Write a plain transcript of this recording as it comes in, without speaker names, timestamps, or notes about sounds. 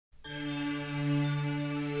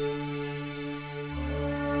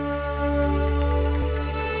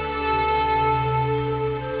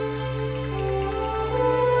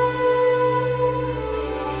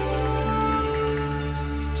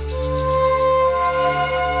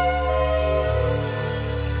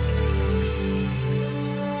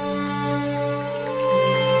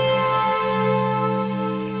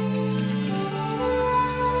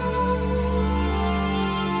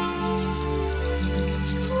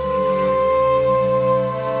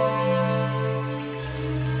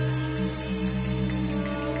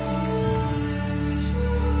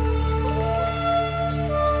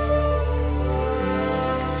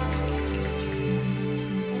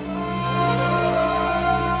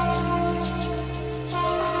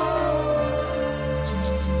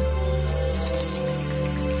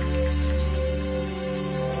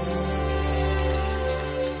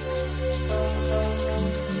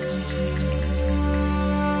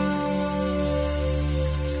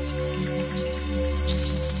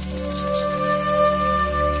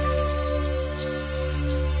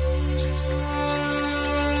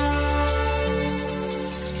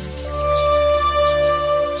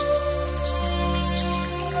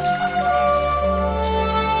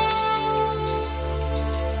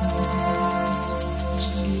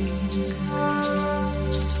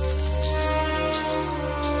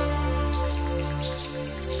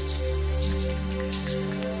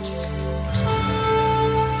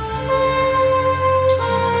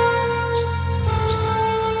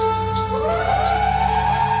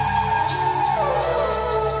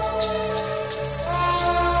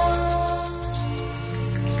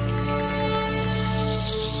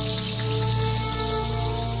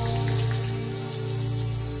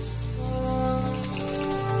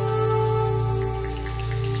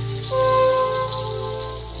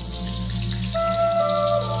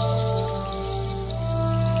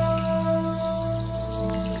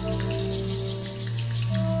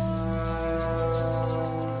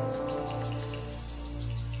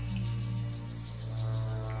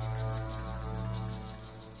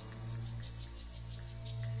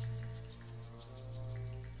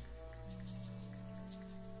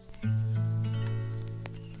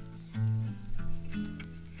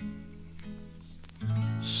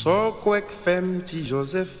𝘊𝘰𝘯𝘀 petit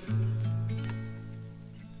Joseph.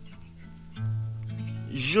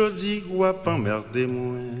 Jodi ou a pas emmerdé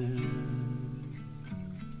moi.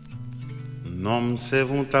 Nom c'est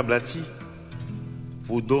von tablati,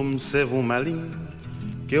 pour dom c'est von malin,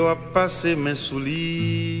 que ou a passé mes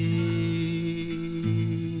souliers.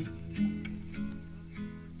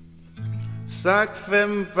 Ça fait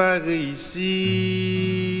m'pas réussir,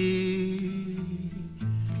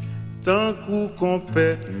 tant qu'on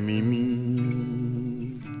paie mimi.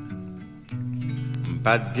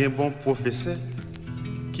 Pas de bon professeur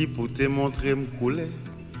qui pour te montrer me couler,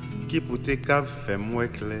 qui pour te cap faire moi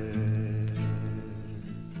clair.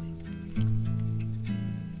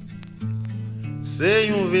 C'est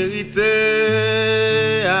une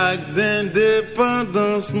vérité avec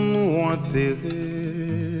d'indépendance nous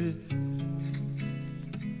enterrés.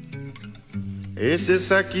 Et c'est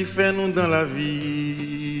ça qui fait nous dans la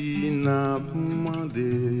vie n'a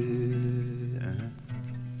demandé.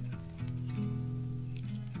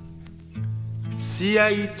 Si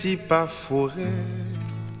Haïti pas forêt,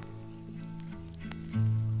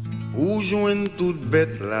 ou joigne toute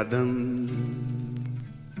bête là-dedans,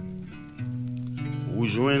 ou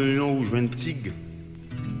joigne lion, ou joigne tigre,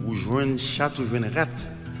 ou joigne chat, ou joigne rat,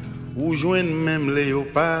 ou joigne même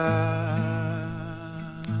léopard.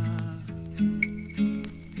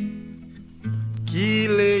 Qui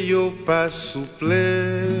léopard souple,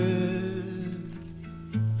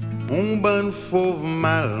 un ban fauve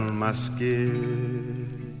mal masqué.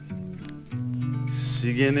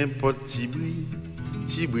 Si gen n'importe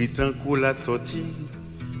tibri tant kou la tortille,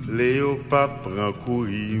 léopard prend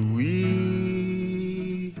courir,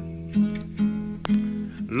 oui.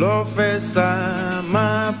 L'on fait ça,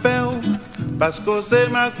 ma père, parce que c'est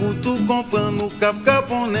ma coutou comprend nous cap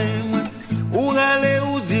on est, ou rale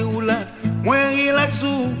ou zi ou la, moi relax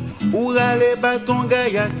ou rale bâton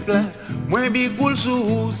gaillac là. Moi bicoule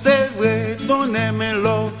sous, c'est vrai, ton aime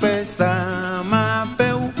l'on fait ça, ma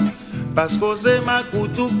père. Parce que c'est ma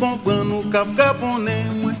coutou comprend nous cap on est,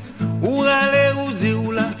 ou rale ou zi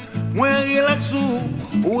ou la, moi relax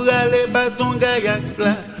ou rale bâton gaillac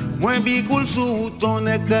là. Moi bicoule sous, ton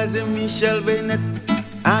écrasé Michel Bennett.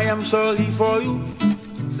 I am sorry for you.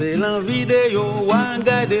 C'est l'envie de yo,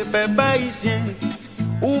 regarder peuple haïtien.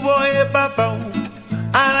 Ou voyez papa,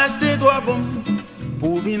 à l'acheter droit bon.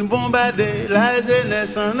 Pour venir bombarder la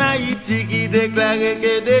jeunesse en Haïti qui déclarait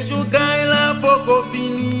que des jours quand il a pas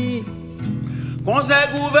fini. Conseil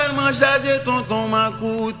gouvernement chargé tonton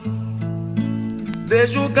Macoute. Des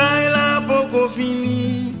jours quand il a pas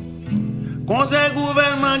fini. Conseil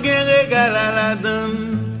gouvernement qui régale à la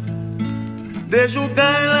donne. Des jours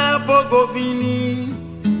quand il a pas fini.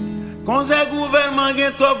 Conseil gouvernement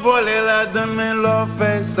qui trop volé la donne. Mais l'on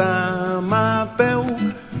fait ça, ma père.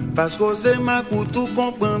 Parce que c'est ma coutou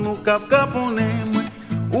comprend nous cap on est,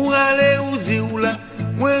 ou rale ou zi ou la,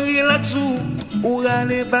 moi relax ou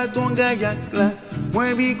rale bâton gaillac là,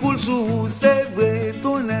 moi bicoule sous, c'est vrai,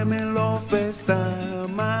 ton aime l'on fait ça,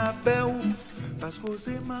 ma père. Parce que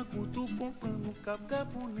c'est ma coutou comprend nous cap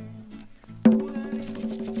on est, ou rale.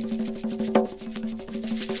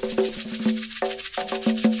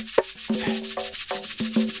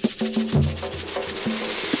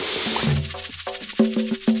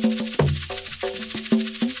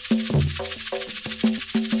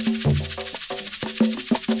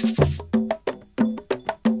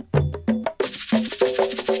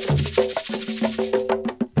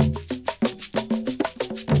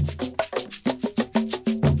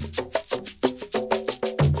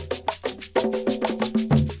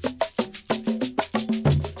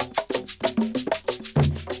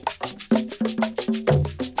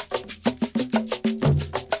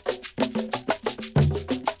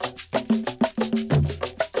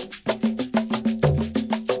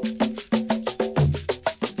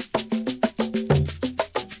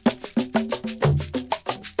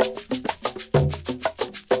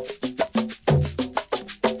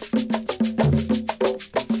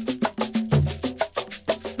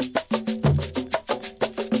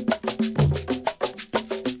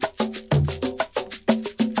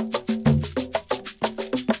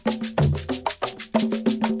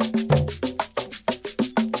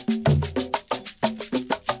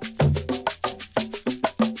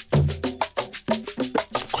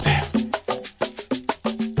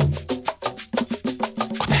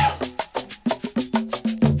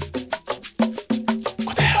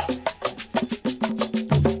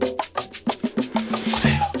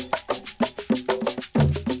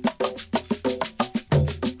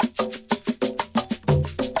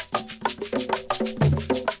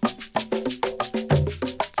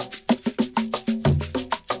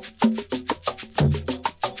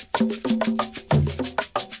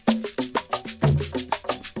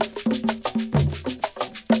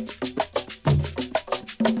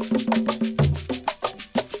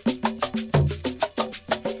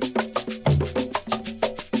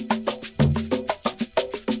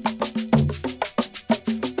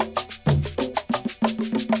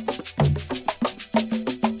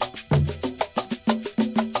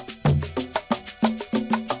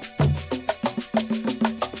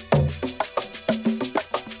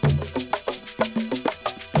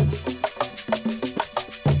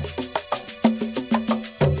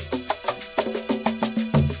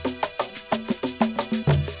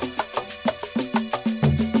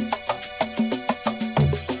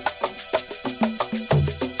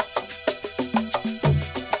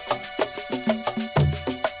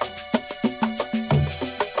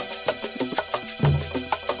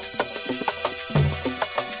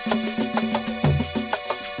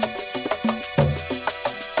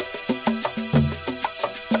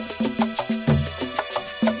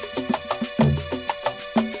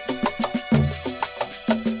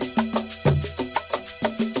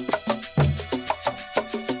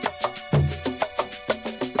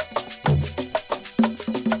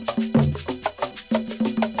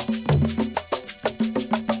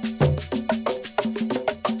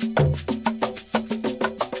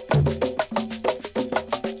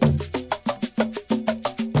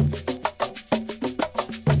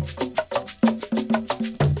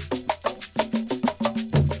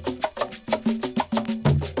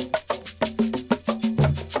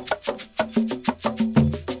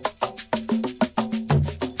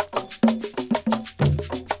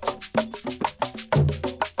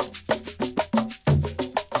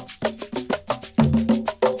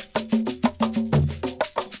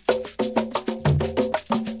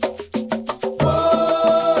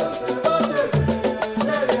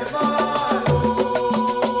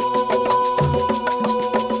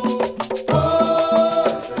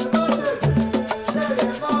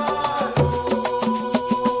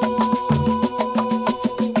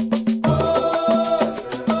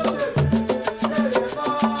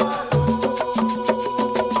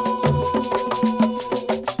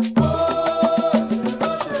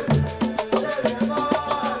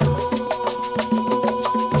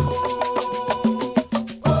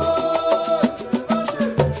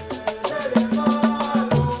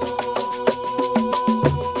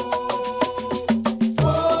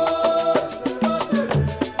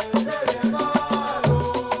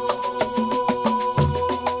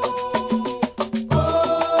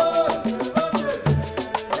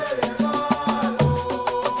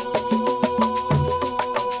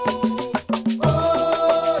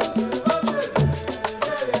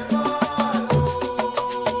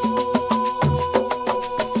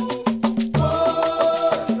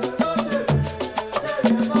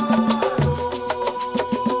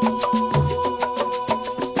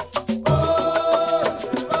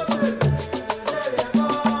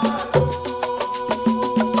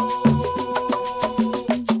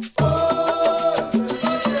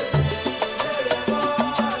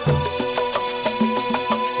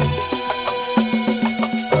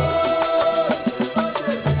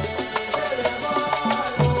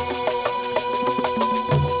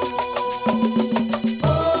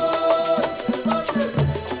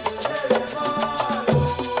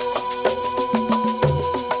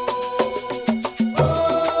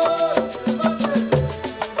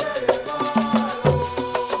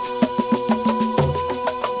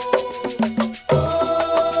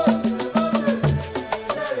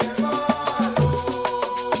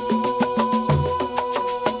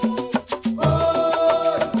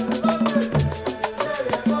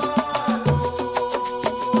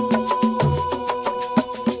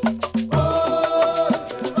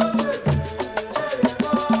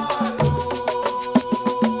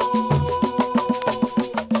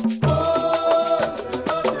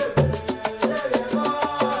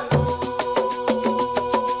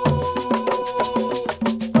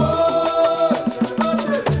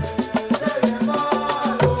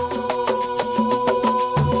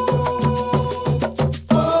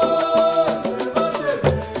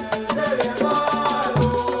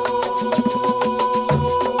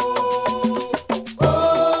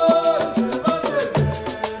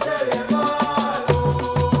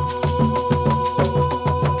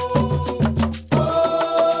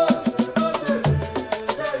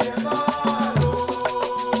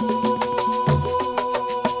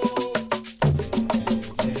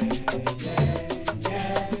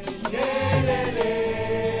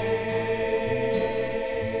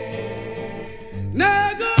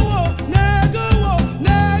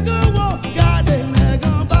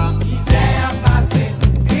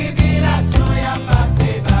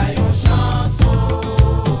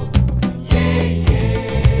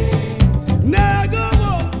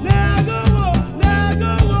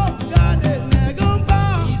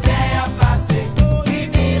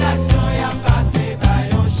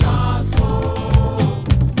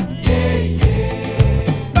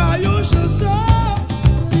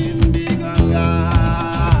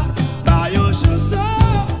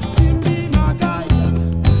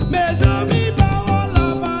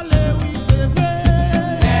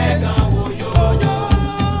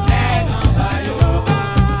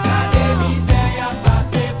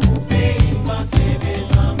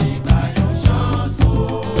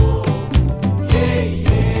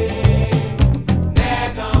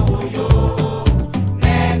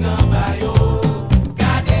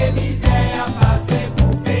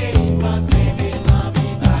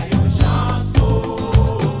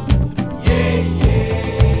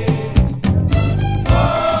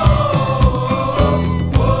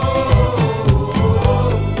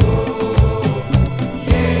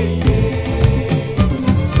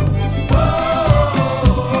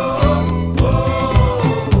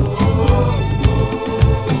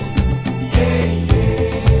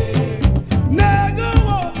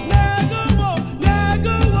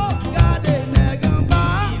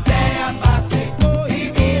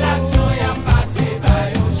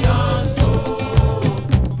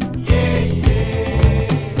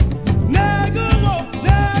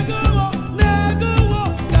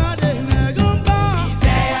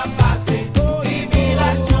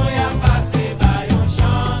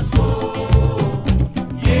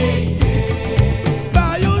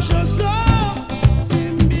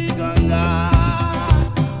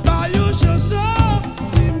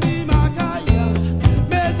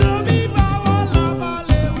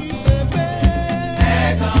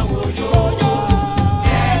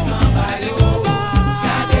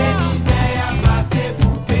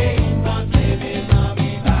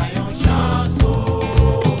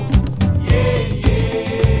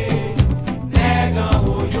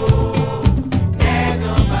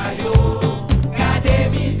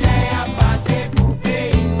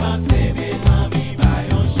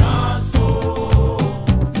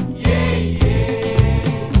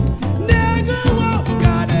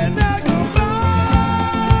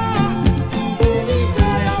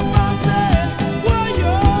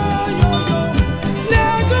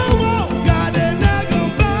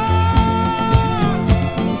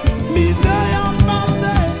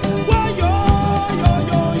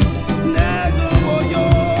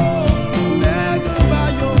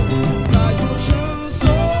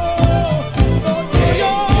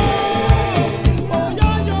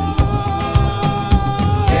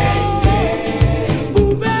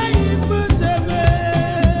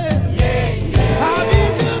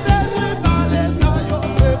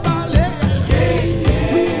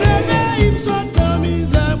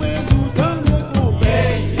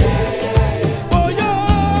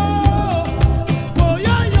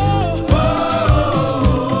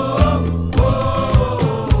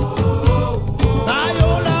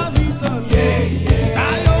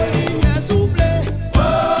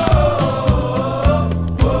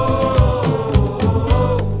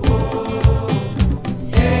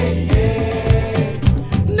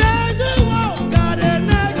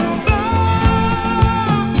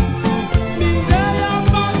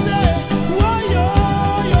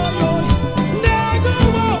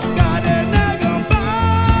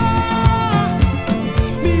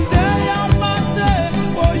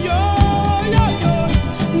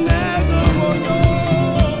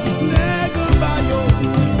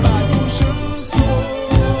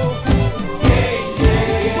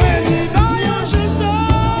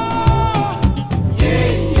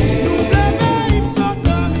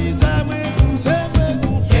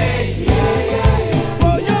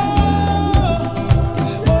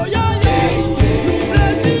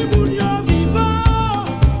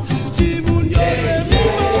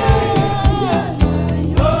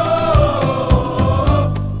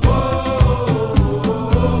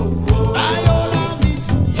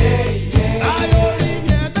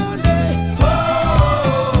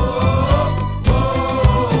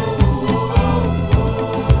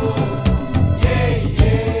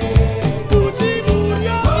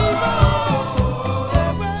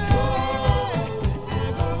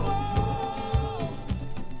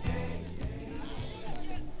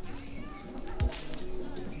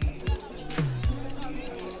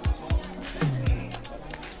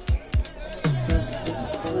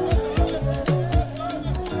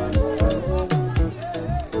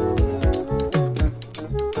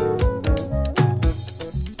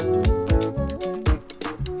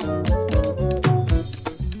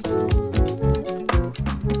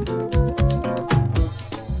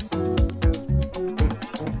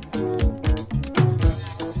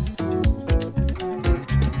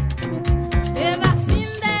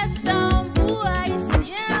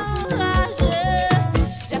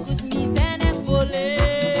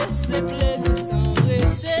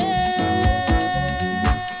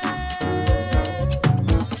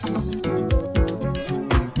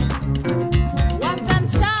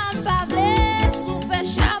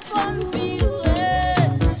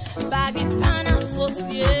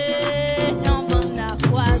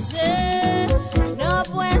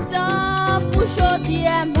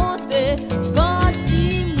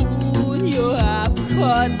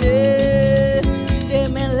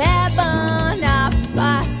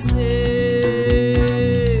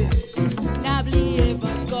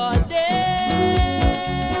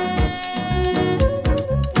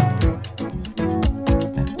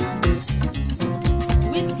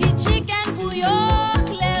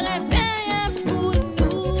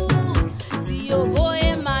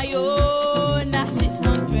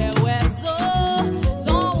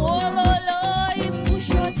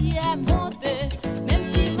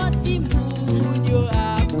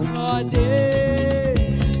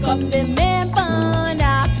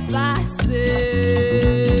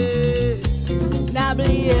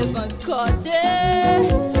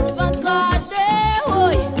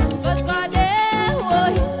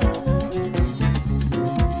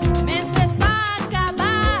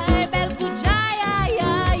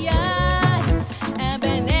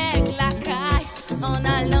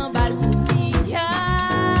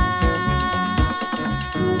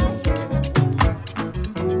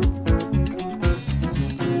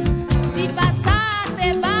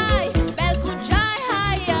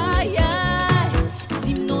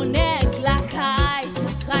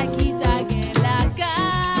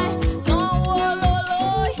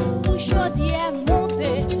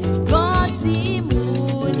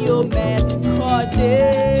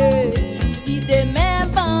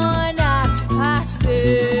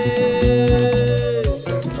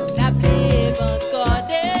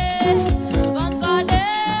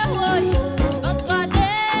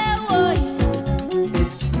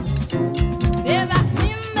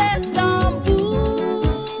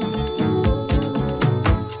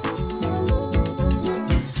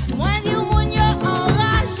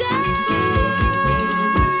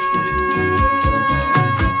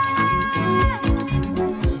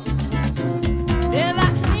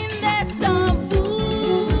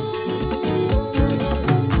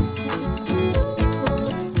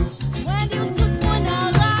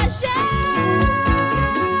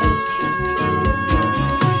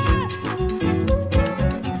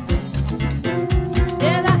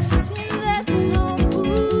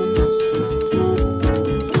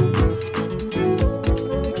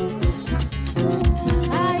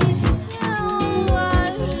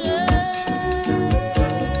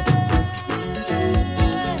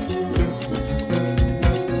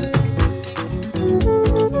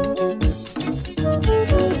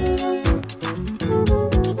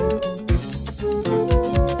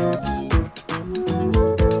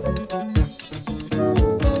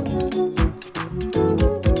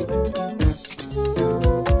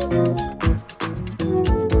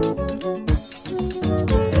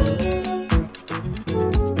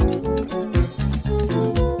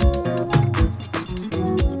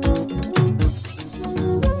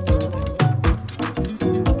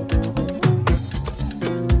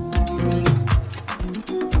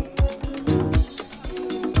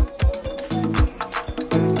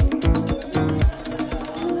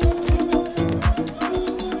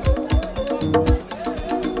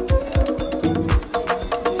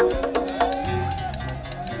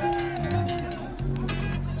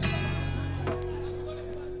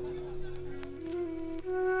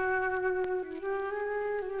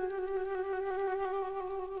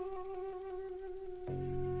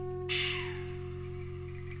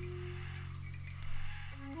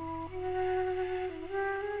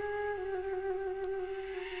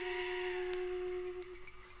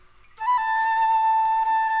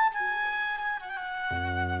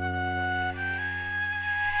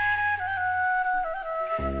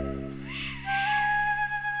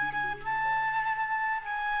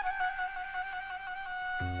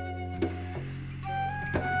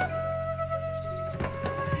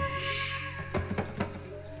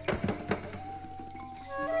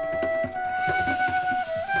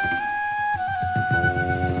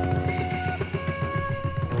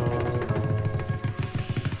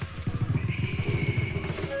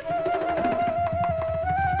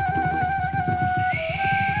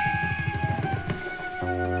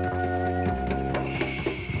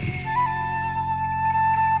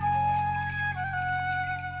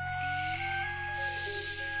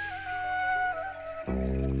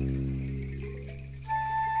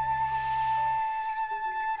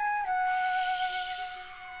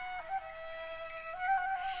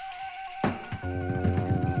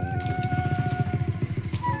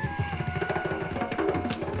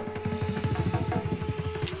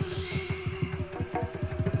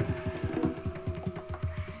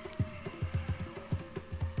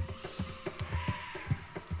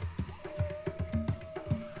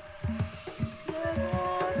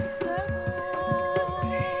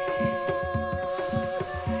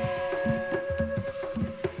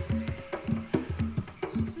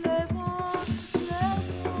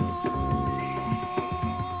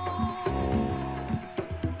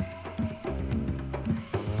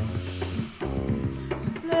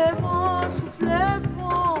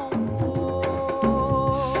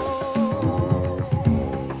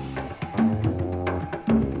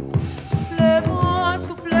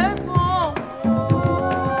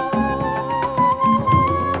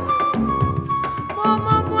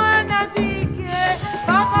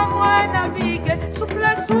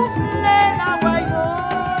 Souffle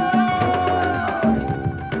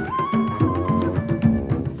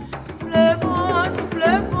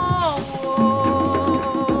vent,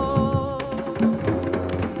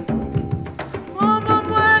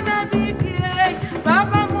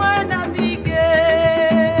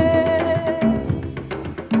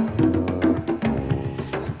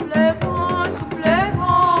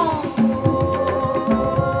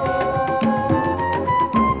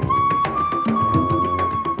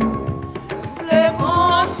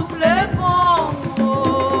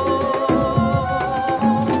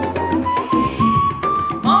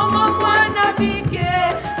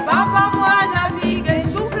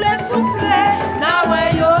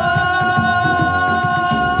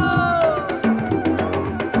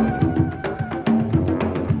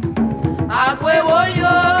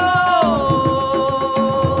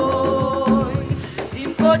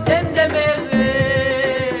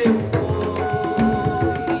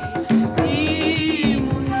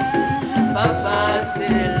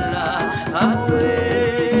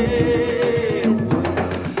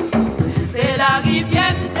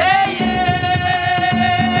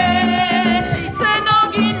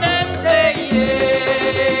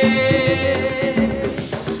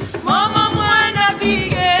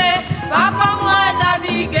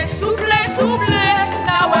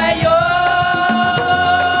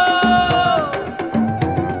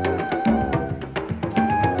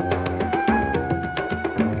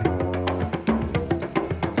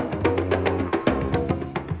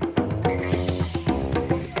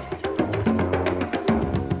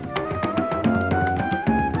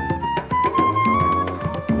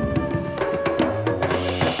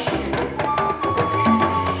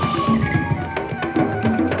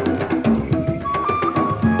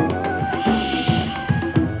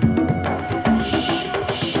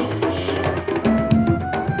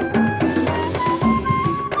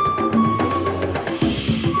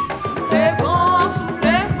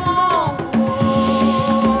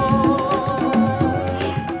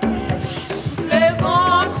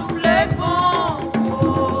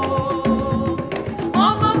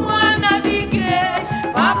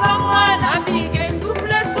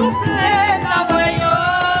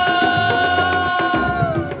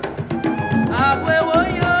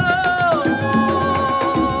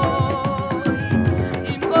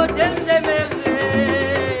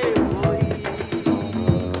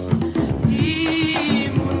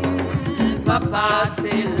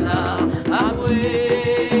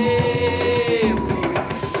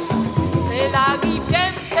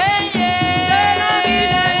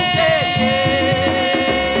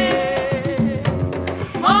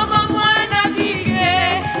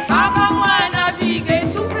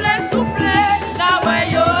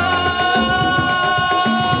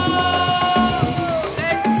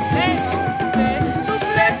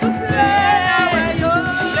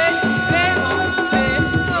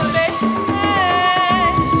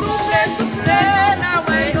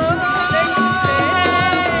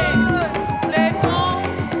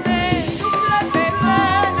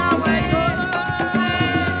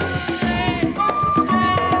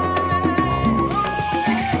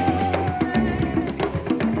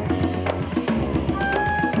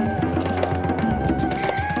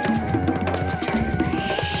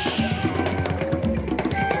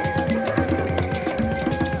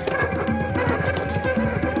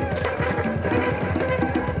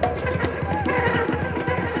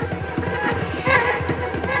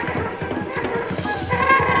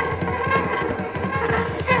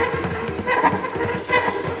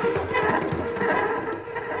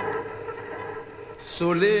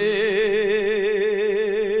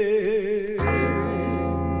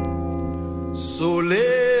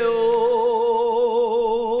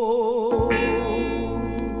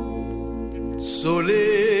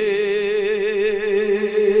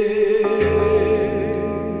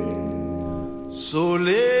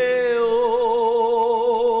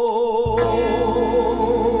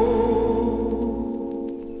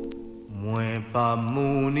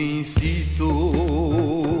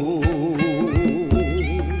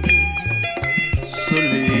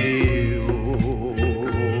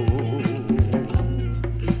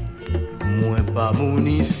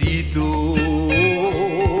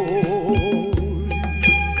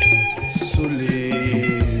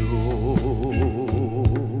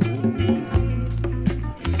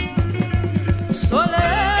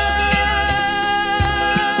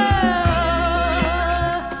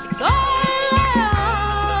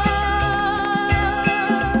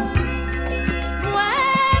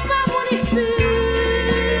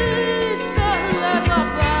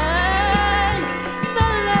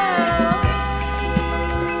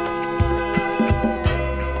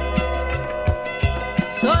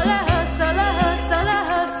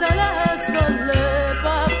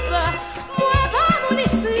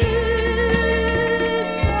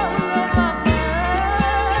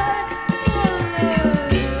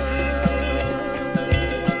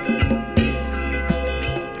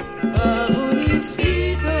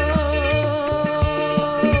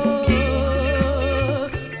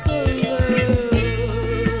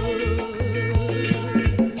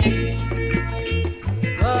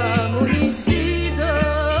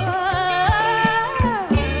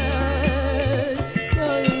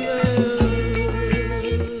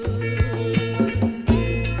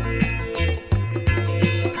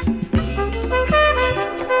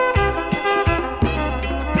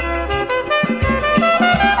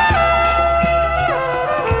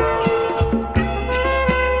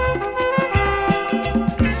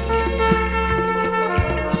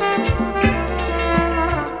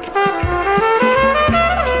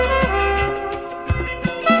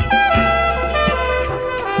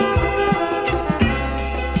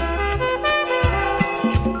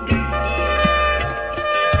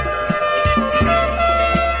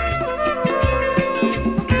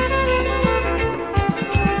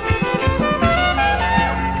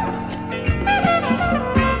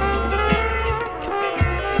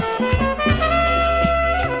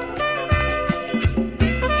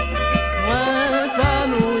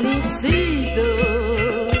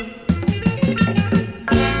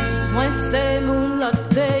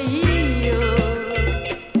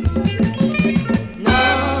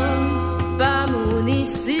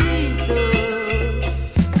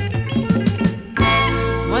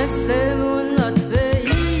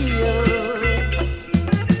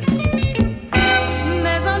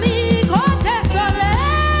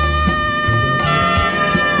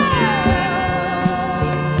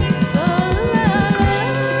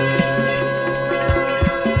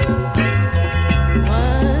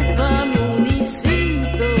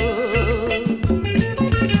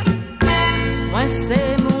 Moi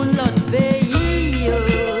c'est mon autre pays.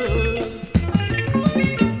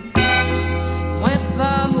 Moi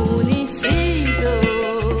pas mon ici.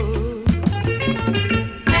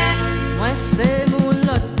 Moi c'est mon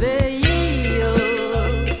autre pays.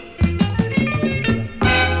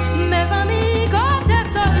 Mes amis côté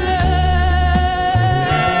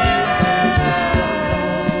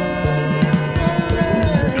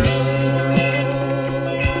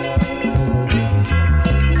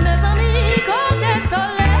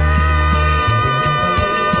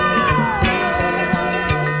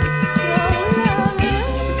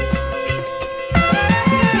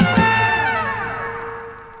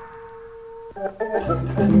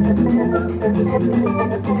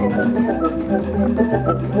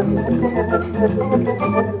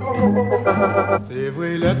C'est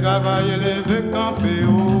vrai le travail et les veut camper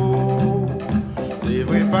haut. C'est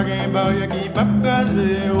vrai pas qu'un barrière qui va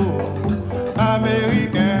craser haut.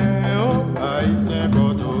 Américain, oh, haïtien,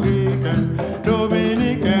 portoricain,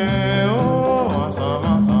 dominicain, oh, ensemble,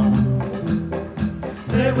 ensemble.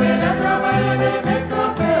 C'est vrai le travail et les veut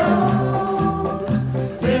camper haut.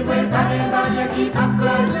 C'est vrai pas qu'un barrière qui va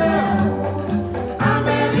craser haut.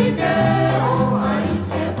 Américain, oh,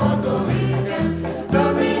 haïtien, portoricain,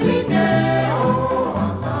 dominicain, oh,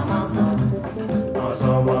 ensemble, ensemble.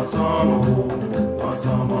 Ensemble, ensemble,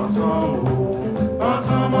 ensemble, ensemble.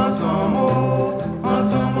 Ensemble, ensemble,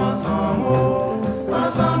 ensemble,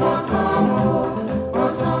 ensemble, ensemble,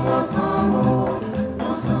 ensemble,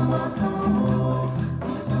 ensemble, ensemble.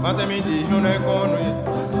 Matin, midi, journée connu,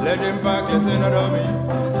 les j'aime pas que c'est nos dormir,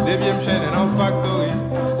 les biens me chaînent dans factory,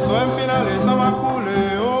 soit me finale, ça m'a coulé,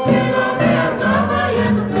 oh. Mais non, mais à travailler,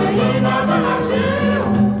 tout pays, n'a pas marché, oh.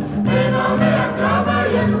 Mais non, mais à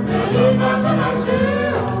travailler, tout pays, n'a pas marché,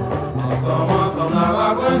 oh. Ensemble, ensemble, n'a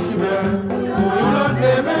pas branché,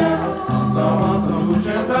 ensemble, ensemble, nous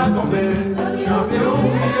j'aime pas tomber, y'en peut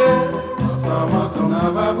oublier. Ensemble, ensemble, n'a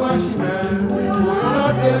pas branché, pour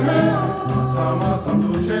l'autre demain. Ensemble, ensemble,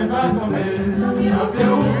 nous j'aime pas tomber, y'en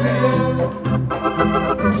peut oublier.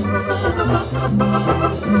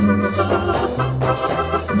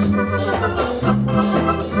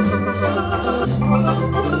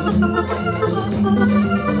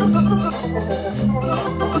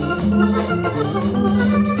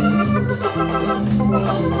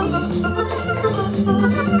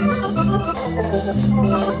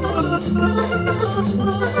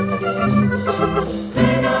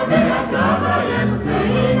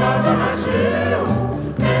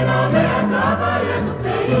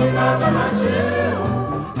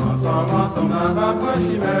 Ensemble, ensemble, n'a pas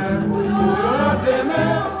branché, pour l'autre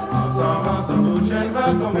demain. Ensemble, ensemble, nous chaîne va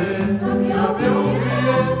tomber, y'en peut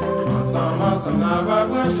oublier. Ensemble, ensemble, n'a pas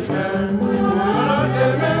branché, pour l'autre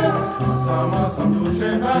demain. Ensemble, ensemble, nous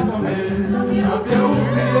chaîne va tomber, y'en peut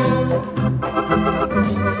oublier.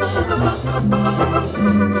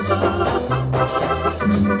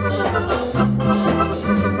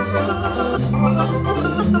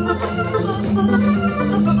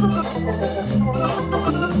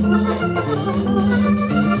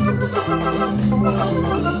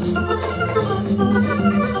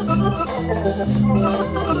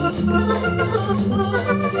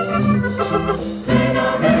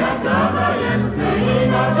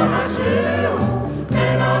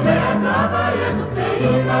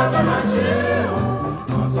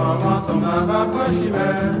 Ensemble, ensemble, n'a pas branché,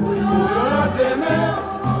 pour l'autre demain.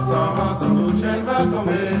 Ensemble, ensemble, nous chaîne va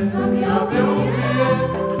tomber, y'en peut oublier.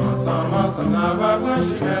 Ensemble, ensemble, n'a pas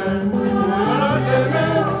branché, pour l'autre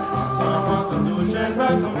demain. Ensemble, ensemble, nous chaîne va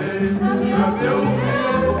tomber, y'en peut oublier.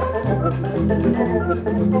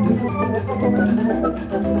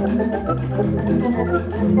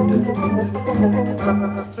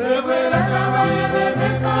 C'est vrai, le travail est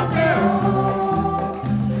des camper.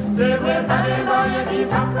 C'est vrai, pas des barrières qui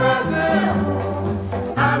va craser.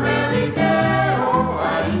 Américain, oh,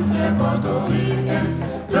 haïtien, portoricain,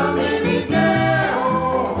 dominicain,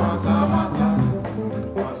 oh, ensemble, ensemble.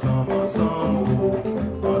 Ensemble, ensemble,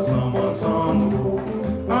 ensemble, ensemble.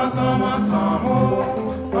 Ensemble, ensemble,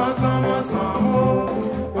 ensemble, ensemble.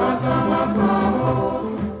 Ensemble, ensemble,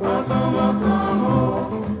 ensemble, ensemble.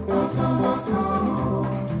 Ensemble, ensemble,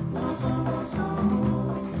 ensemble, ensemble.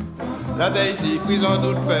 La terre ici, prison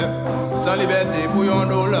toute peuple, sans liberté, bouillon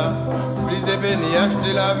dollar. Plus de peine,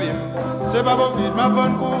 acheter la vie. C'est pas pour vite, ma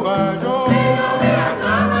bonne courage. Oh. Mais non, mais à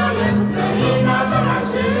travailler, tout pays n'a pas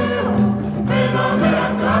marché. Mais non, mais à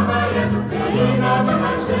travailler, tout pays n'a pas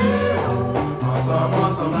marché. Ensemble,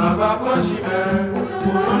 ensemble, n'a pas branché,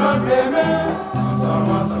 pour notre demain.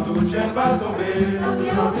 Ensemble, ensemble, toute chaîne va tomber,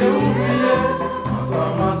 y'en peut oublier.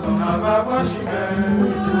 Ensemble, ensemble, n'a pas branché,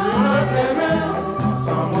 pour notre demain.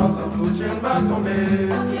 Ensemble, ensemble, toute chaîne va tomber,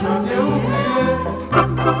 j'en ai oublié.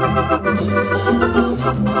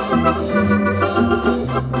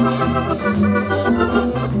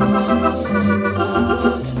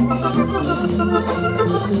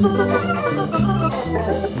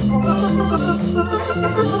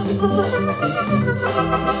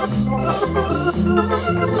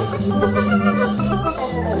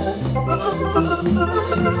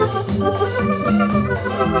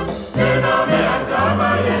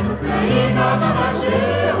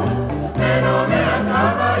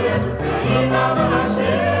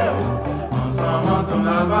 Ensemble,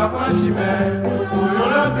 on va prendre chimère, pour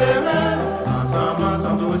le demain. Ensemble,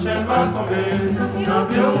 toute chaîne va tomber, j'en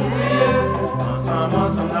ai oublié. Ensemble,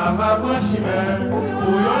 on va prendre chimère,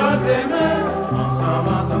 pour le demain.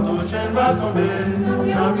 Ensemble, toute chaîne va tomber,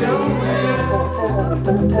 j'en ai oublié.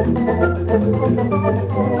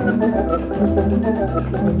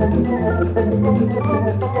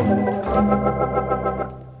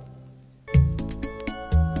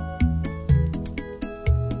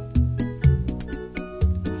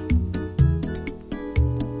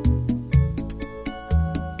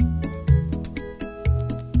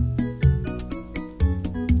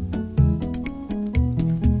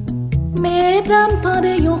 Mesdames,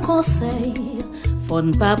 tendez yon conseil, faut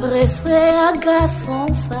ne pas presser à garçon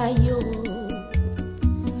sa yo.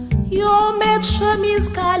 Yo met chemise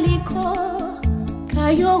calico,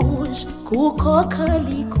 caillou rouge, couco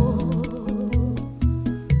calico.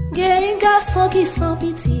 Gen garçon qui sans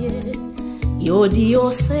pitié, yo di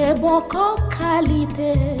yo c'est bon comme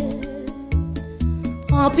qualité.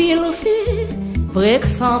 En pile fille, vrai que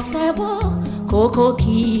sans savoir, coco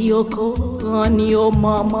qui yo on yo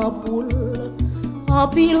maman poule. En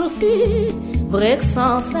pile fille, vrai que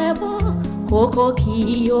sans savoir, coco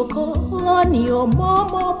qui yo on yo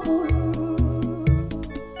maman poule.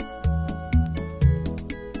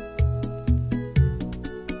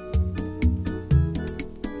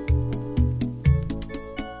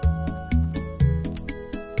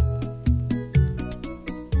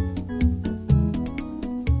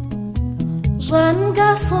 Jeune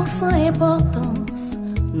garçon sans importance,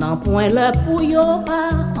 non point le pour yo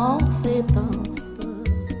pas en fêtance.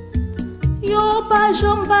 Yo pas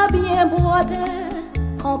jambe pas bien brodé,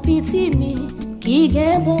 quand petit mi qui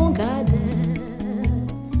gen bon gade.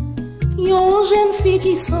 Yo jeune fille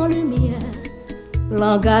qui sans lumière,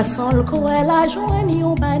 l'un garçon le croit la joine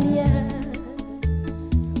yon bannière.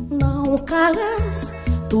 Non caresse,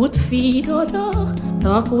 toute fille dodo,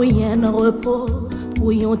 tant qu'on y a un repos.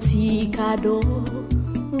 Pour yon ti cadeau,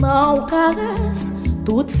 non caresse,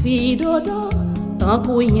 toute fille dodo, tant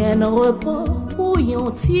qu'on y a un repos, pour yon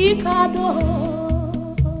ti cadeau.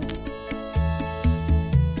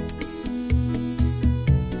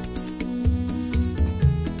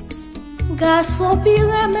 Garçon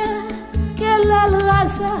pyramé, quel est le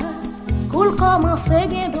hasard, cool commence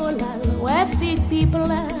gen dollar, ouais big people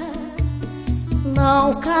là.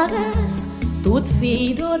 Non caresse, toute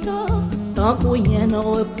fille dodo, tant qu'on y a un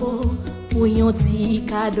repos, pour yon ti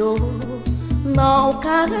cadeau. Non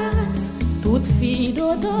caresse, toute fille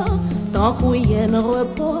dodo, tant qu'on y a un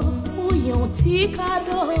repos, pour yon ti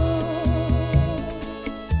cadeau.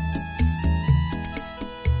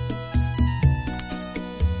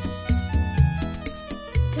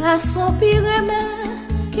 Garçon pyramé,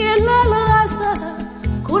 quel est le hasard,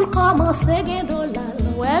 cool commence gen dollar,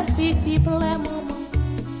 ouais big people les maman.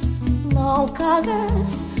 Non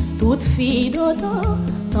caresse, toute fille dodo,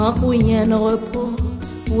 tant qu'on y a un repos,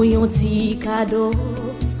 pour yon ti cadeau.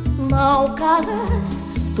 Non caresse,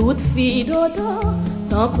 toute fille dodo,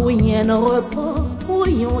 tant qu'on y a un repos, pour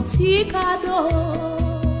yon ti cadeau.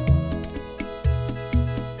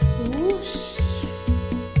 Ouch,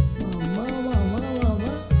 maman.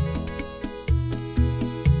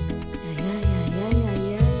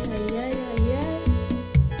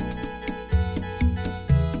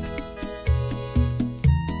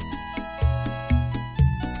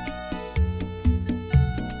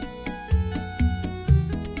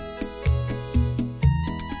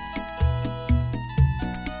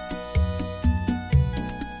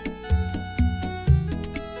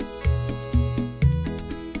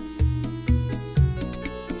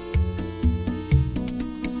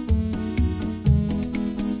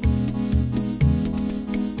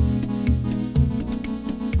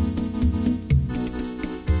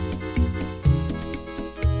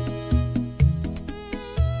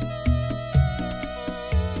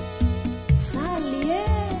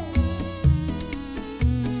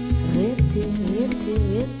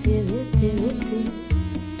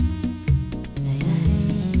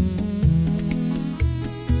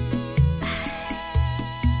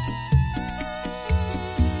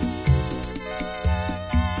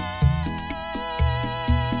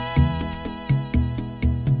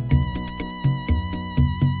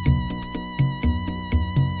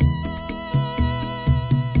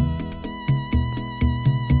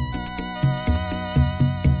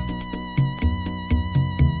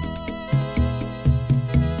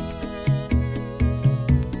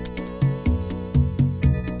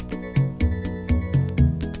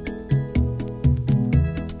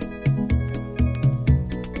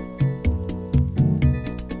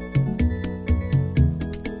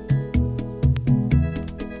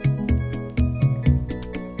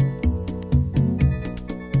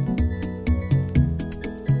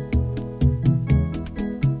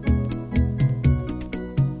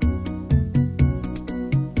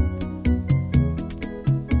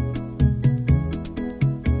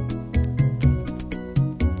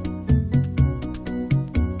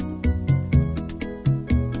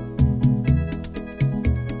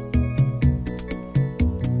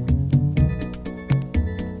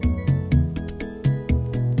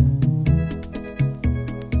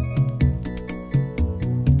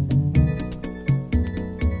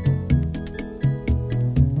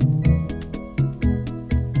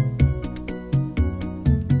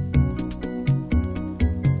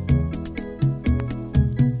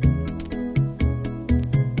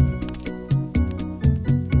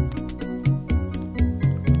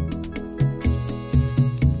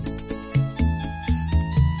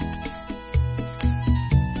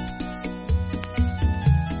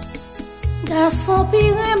 Garçon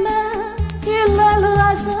pire mais il a le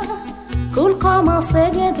hasard Cool commence à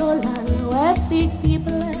gagner dollar Ouais big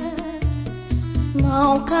people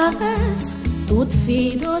Non caresse toute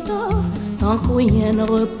fille dodo Tant qu'il y a un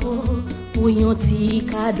repos Pour un petit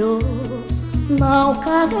cadeau Non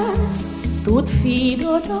caresse toute fille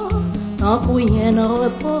dodo Tant qu'il y a un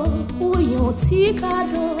repos Pour un petit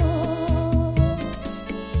cadeau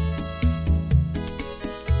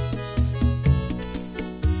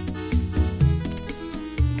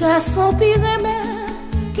Garçon pire mais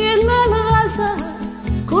qu'il a le hasard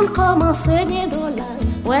Cool commence à gagner dollar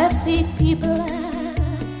Ouais big people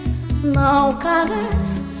Non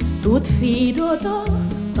caresse toute fille dodo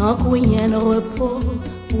Tant qu'il y a un repos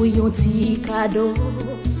Pour un petit cadeau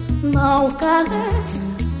Non caresse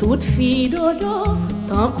toute fille dodo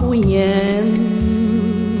Tant qu'il y a un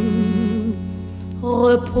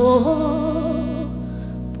repos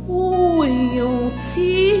Pour un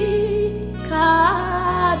petit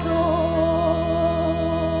cadeau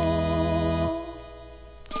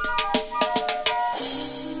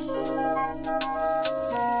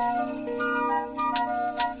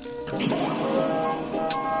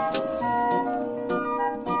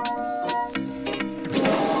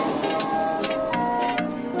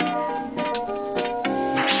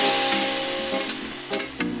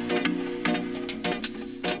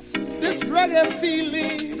Reggae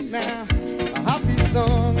feeling now, a happy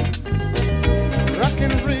song.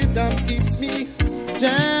 Rockin' rhythm keeps me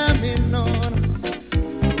jamming on.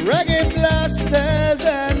 Reggae blasters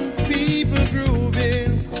and people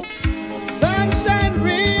grooving. Sunshine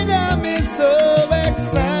rhythm is so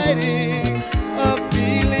exciting. A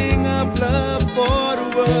feeling of love for the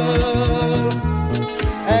world.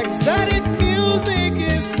 Exotic music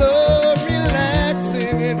is so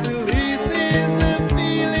relaxing. It releases the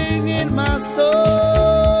feeling in my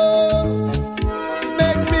soul.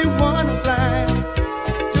 Makes me wanna fly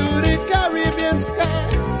to the Caribbean sky.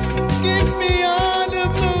 Keeps me on the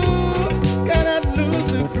move. Cannot lose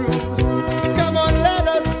the groove. Come on, let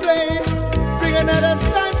us play. Bring another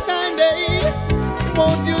sunshine day.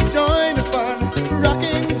 Won't you join the fun?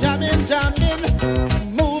 Rocking, jamming, jamming.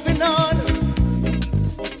 Moving on.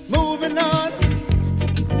 Moving on.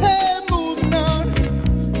 Hey, moving on.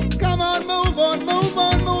 Come on, move on, move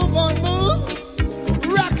on, move on, move.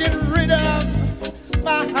 Rockin' rhythm,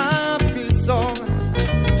 my happy song.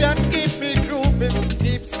 Just keep me grooving,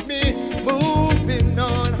 keeps me moving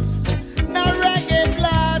on. Now reggae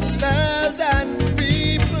blasters and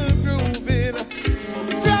people grooving.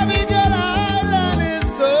 Tropical island is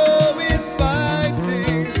so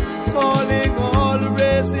inviting, calling all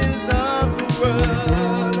races of the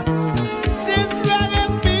world. This reggae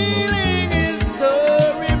feeling is so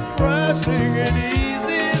refreshing. It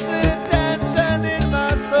eases the tension in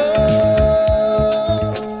my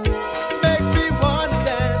soul.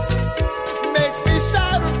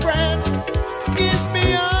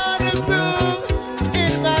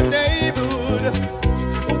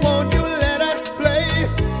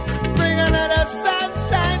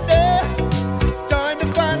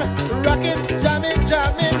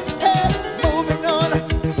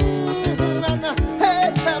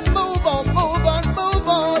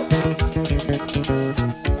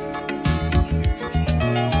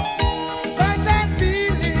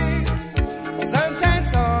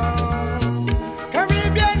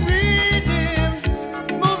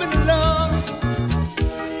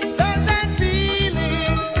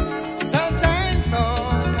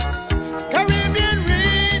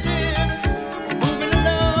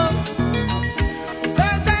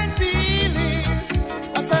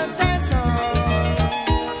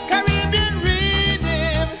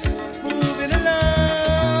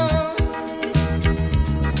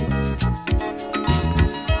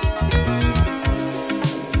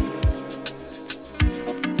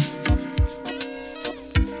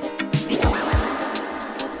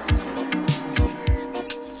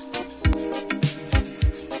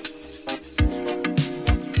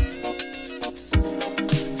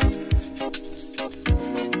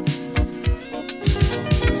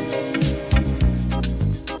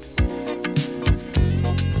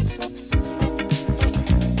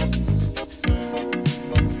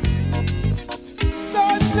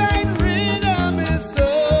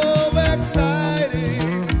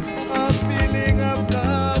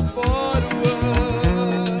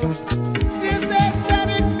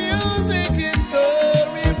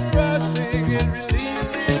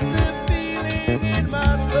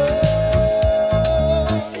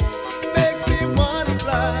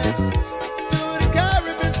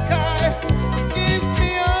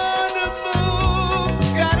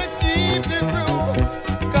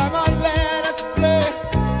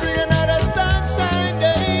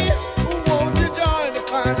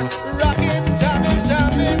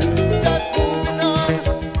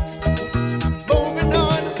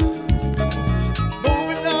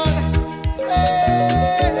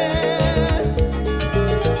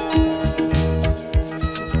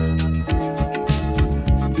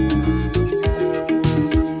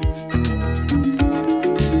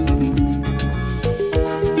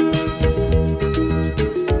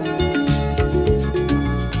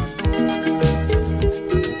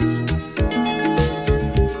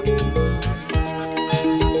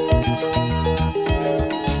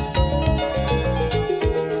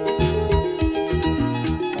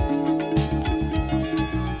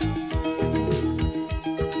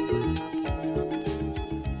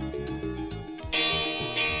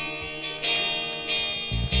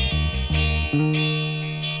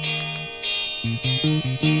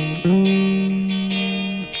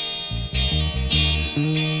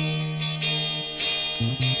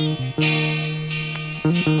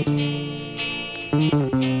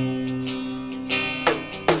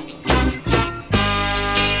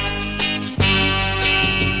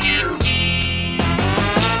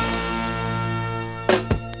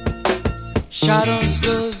 Shadows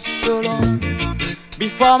go so long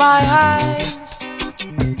before my eyes,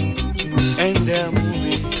 and they're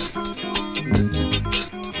moving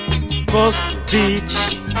close to the beach.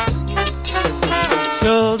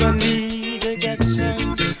 Suddenly they get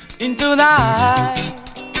turned into night,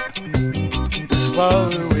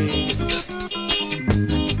 far away.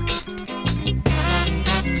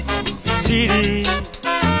 City,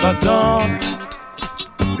 but don't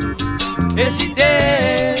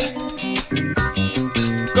hesitate.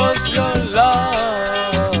 'Cause your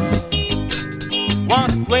love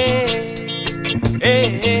one way. Hey,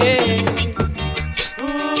 hey.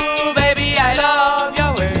 Ooh, baby, I love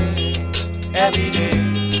your way every day.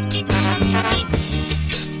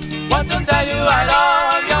 Want to tell you I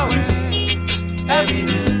love your way every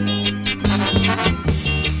day.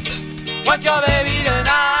 Want your baby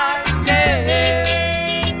tonight. Hey,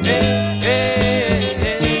 hey, hey,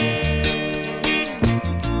 hey.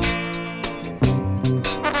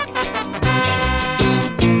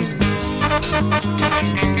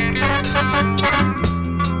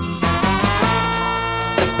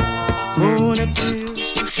 Moon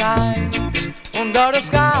appears to shine under the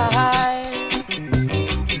sky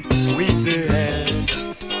with the head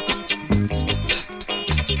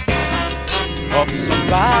of some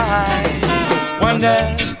fire. Wonder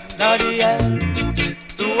now the end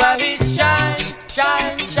to have it shine,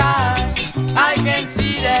 shine, shine. I can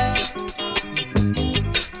see that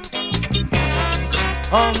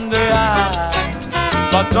on the eye,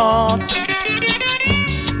 but don't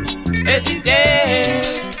hesitate.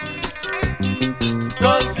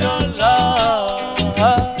 'Cause your love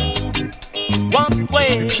one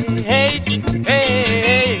way, hey, hey,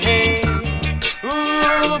 hey, hey.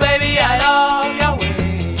 Ooh, baby, I love your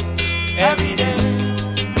way every day.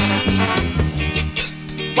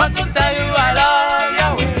 Want to tell you I love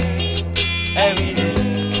your way every day.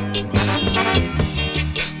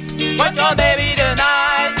 Want your baby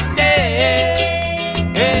tonight, hey,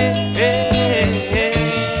 hey, hey, hey.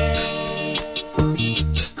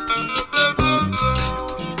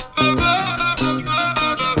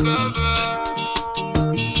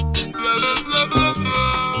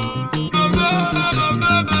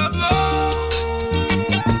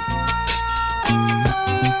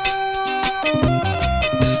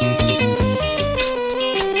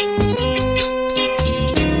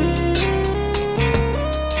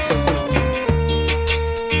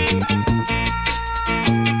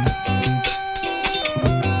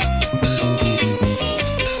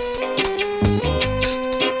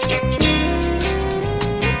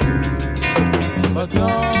 But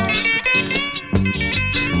don't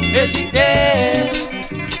hesitate,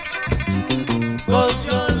 'cause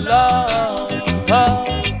your love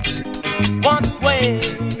one way,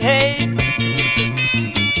 hey.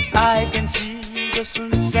 I can see the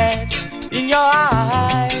sunset in your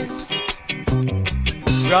eyes,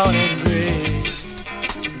 brown and gray.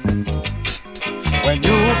 When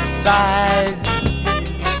you sides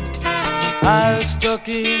are stuck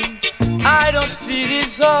in, I don't see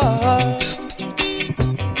this heart.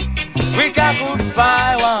 Wish I could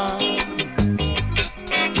find one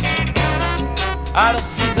out of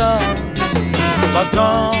season, but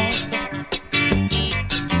don't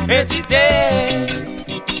hesitate.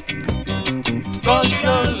 'Cause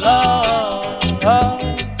your love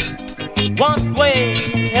one way,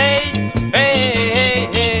 hey, hey, hey,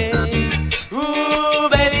 hey. Ooh,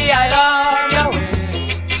 baby, I love your way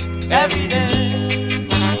every day.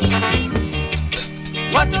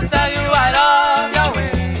 Want to tell you I love your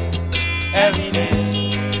way every day.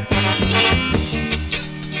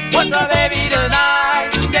 Want the baby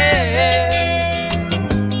tonight, yeah.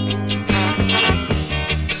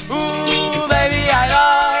 Ooh, baby, I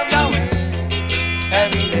love your way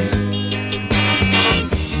every day.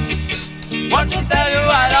 Want to tell you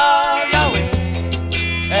I love your way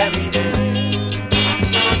every day.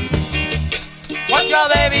 Want your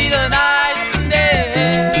baby tonight, yeah.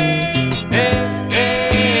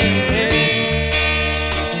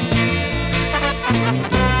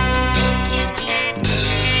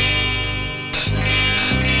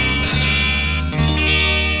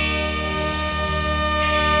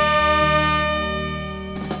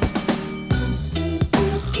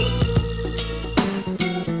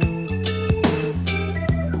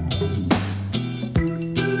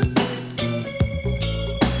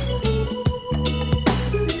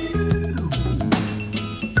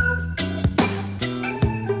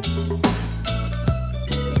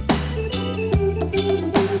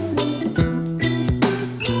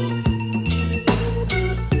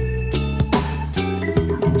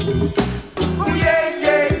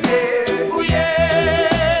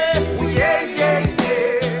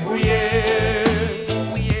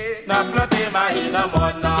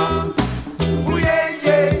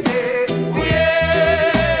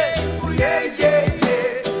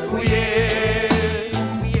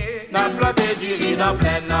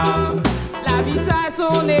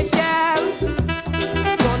 son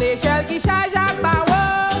échelle qui charge à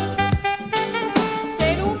barreau.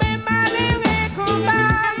 C'est nous-mêmes malheureux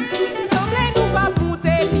combat, semblez nous pas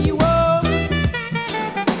monter plus haut.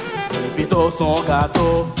 Plutôt son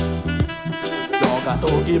gâteau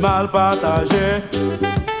qui mal partagé.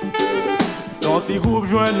 Ton petit groupe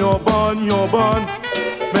joigne yon bonne,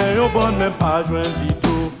 mais yon bonne même pas joigne du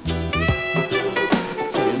tout.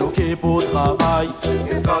 C'est nous qui pour travail,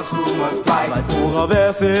 It's cause who must fight. pour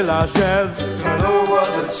renverser la chaise, Turn over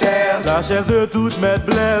the chairs, la chaise de toute maître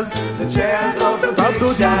Blaise. the chairs of the big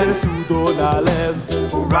Applaudis les shots sous-dons à l'aise.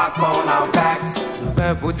 who rock on our backs.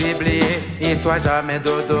 Pour t'oublier, histoire jamais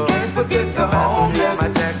dodo. Can't forget the Ma homeless,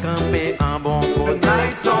 campé en bon the côté.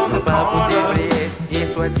 nights on the Pas pour corner. t'oublier,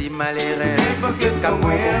 histoire d'y malheureux. Can't forget the Comme bon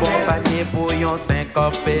women, panier pour yon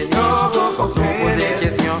 50 péniches. struggle for Nous poser pennies.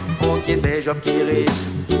 question pour qui c'est job qui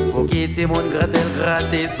riche. Pour qui ti moun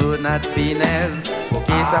gratter sous notre pinaise. Pour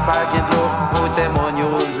qui ça pas gain de l'eau pour témoigner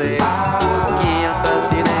rosé. Pour qui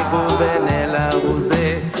assassine gouverner la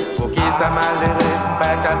rosée. Pour qui ça malheureux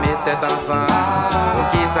pas qu'à mettre tête ensemble. Pour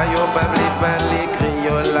qui ça yo pas par les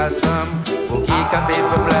crioles la chambre. Pour qui café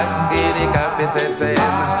peuple et les cafés c'est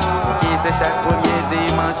scène. Pour qui c'est chaque premier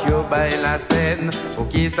dimanche yo bail la scène. Pour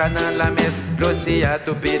qui ça dans la messe l'hostie à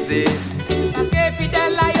tout péter. Parce que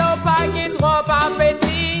fidèle là yo pas qui trop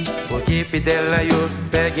appétit. Pour qui fidèle là yo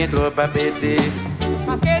pas gain trop appétit.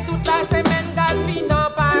 Parce que toute la semaine gaz vino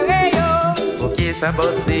pareil yo. Pour qui ça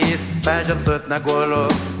bossis pas j'aime saute na golo.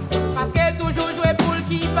 Parce que toujours jouer pour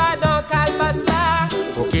qui pas dans calbas là.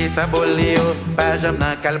 Pour qui ça bolé yo pas j'aime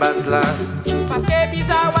dans calbas là. Parce que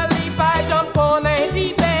bizarre wali pas j'en connais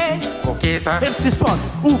d'idée. Pour qui ça Elle suspend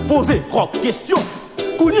ou poser trop questions.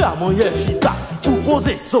 Kounia mon chita ou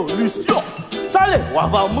poser solution. T'allez, on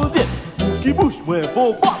va demander pour qui bouge moins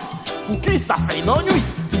vos pas. Pour qui ça c'est dans nuit,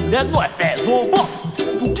 dîner noir fait au bas.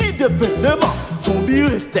 Pour qui développement, son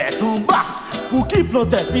biré tête en bas. Pour qui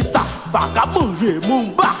planter pistache, pas qu'à manger mon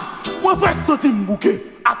bas. Moi frère sorti m'bouquet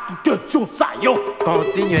à toute question ça yo.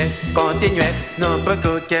 Continuez, non pas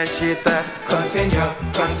que cacher ta.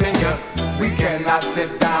 Continue, we cannot sit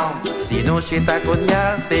down. Si nous chita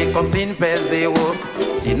konya, c'est comme si nous fait zéro.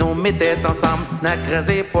 Si nous mettons ensemble, n'a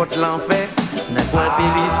crasé porte l'enfer. N'a quoi de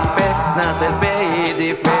Lucifer, n'a seul pays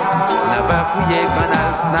des faits. N'a pas fouillé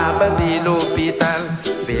canal, n'a pas dit l'hôpital.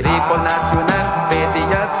 Fait l'école nationale, fait des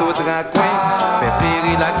y'a tout raccoin. Fait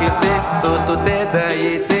fleurir la culture, sur toute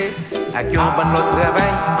d'Haïti. A qui on ban l'autre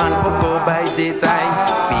travail, on peut qu'on baille détail.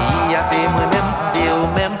 Puis c'est moi-même, c'est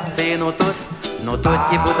vous-même, c'est nous tous. Nous tous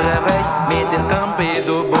qui pour travail, mettez le camp et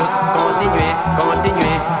de bout.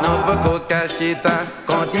 Continuez, nous peut qu'on cacher ta.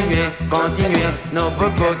 Continuez, nous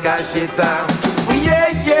peut qu'on cacher ta. Oui, yeah,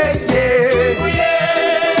 yeah, yeah. Oui,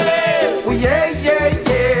 yeah. Oui, yeah, yeah,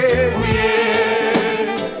 yeah. Oui,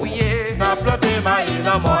 yeah. Oui, yeah. N'a planté maïs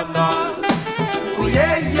dans mon nom. Oui,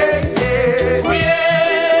 yeah, yeah, yeah. Oui,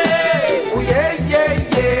 Oui, yeah, yeah,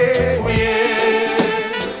 yeah. oui.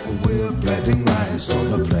 We're planting rice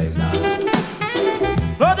on the place now.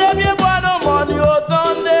 Le dernier bois dans mon y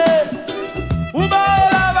attendez. Ou baille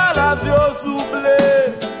la valation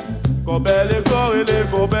soublée. Comme les corps et les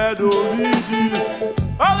copains d'Ovidi.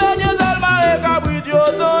 En dernier seulement et cabri d'y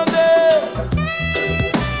attendez.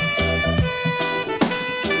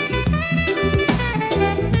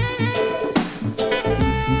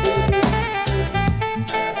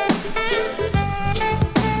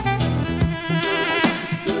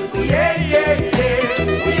 Yeah, yeah, yeah.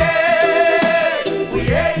 Oh, yeah. Oh,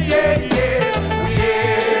 yeah, yeah, yeah. Oh,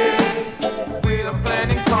 yeah. We're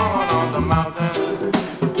planting corn on the mountains.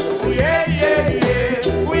 Oh, yeah, yeah,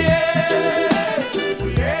 yeah. Oh, yeah. Oh,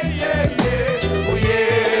 yeah, yeah, yeah. Oh,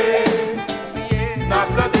 yeah. Oh, yeah. N'a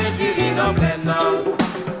planté du riz dans plein nord.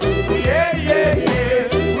 Oh, yeah, yeah, yeah.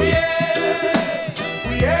 Oh, yeah.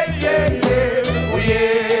 Oh, yeah, yeah, yeah. Oh,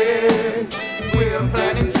 yeah. We're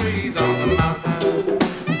planting trees on the mountains.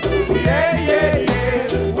 Oh, yeah, yeah,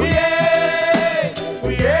 yeah. Oh, yeah. Oh,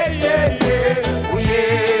 yeah, yeah, yeah. Oh,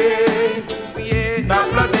 yeah. Oh, yeah. N'a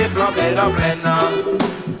planté planté dans plein nord.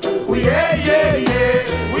 Oh, yeah, yeah,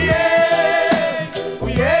 yeah. Oh, yeah. Oh,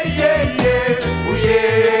 yeah, yeah, yeah. Oh,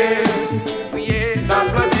 yeah. Oh, yeah. N'a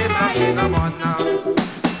planté planté dans mon nom.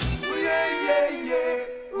 Oh, yeah, yeah,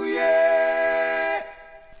 yeah. Oh, yeah.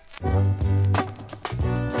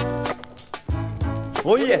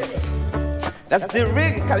 Oh yes, that's the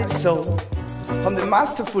reggae calypso from the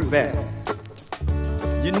masterful band.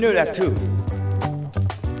 You know that too.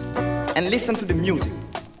 And listen to the music.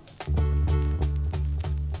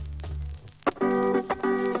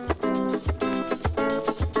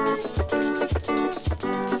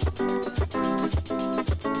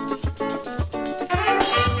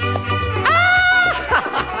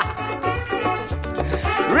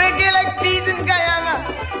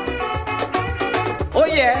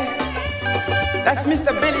 That's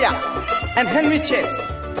Mr. Belia and Henry Chase.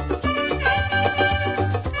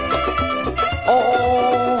 Oh.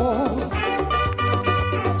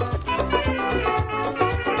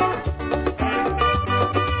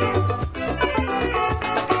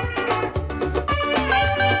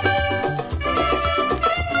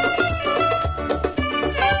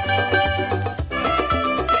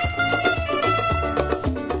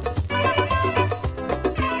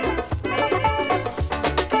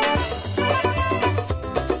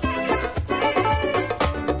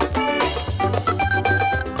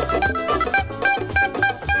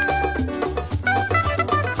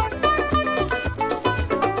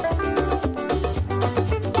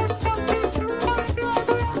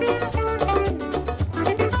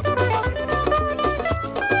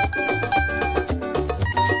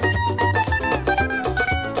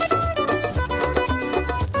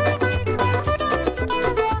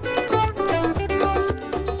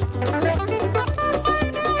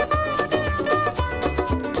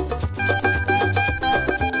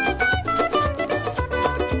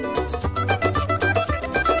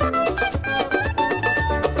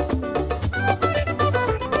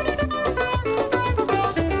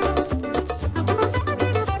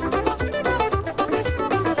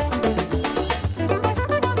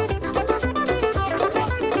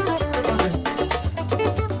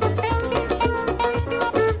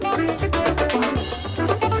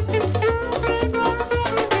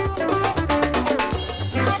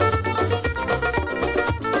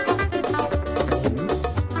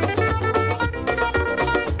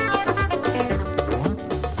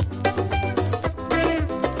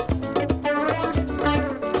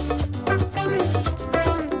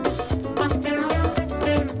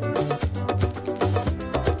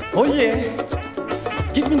 Oh yeah,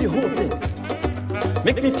 give me the whole thing.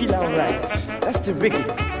 Make me feel alright. That's the reggae.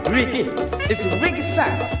 Reggae. It's a reggae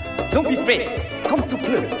sound. Don't be afraid. Come too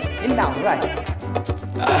close. And now, right.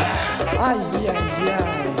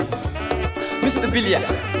 Mr. Billiard,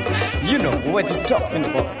 you know what you're talking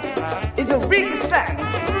about. It's a reggae sound.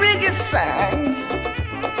 Reggae sound.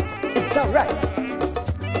 It's alright.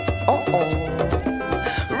 Uh-oh.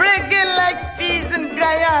 Reggae like peas in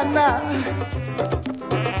Guyana.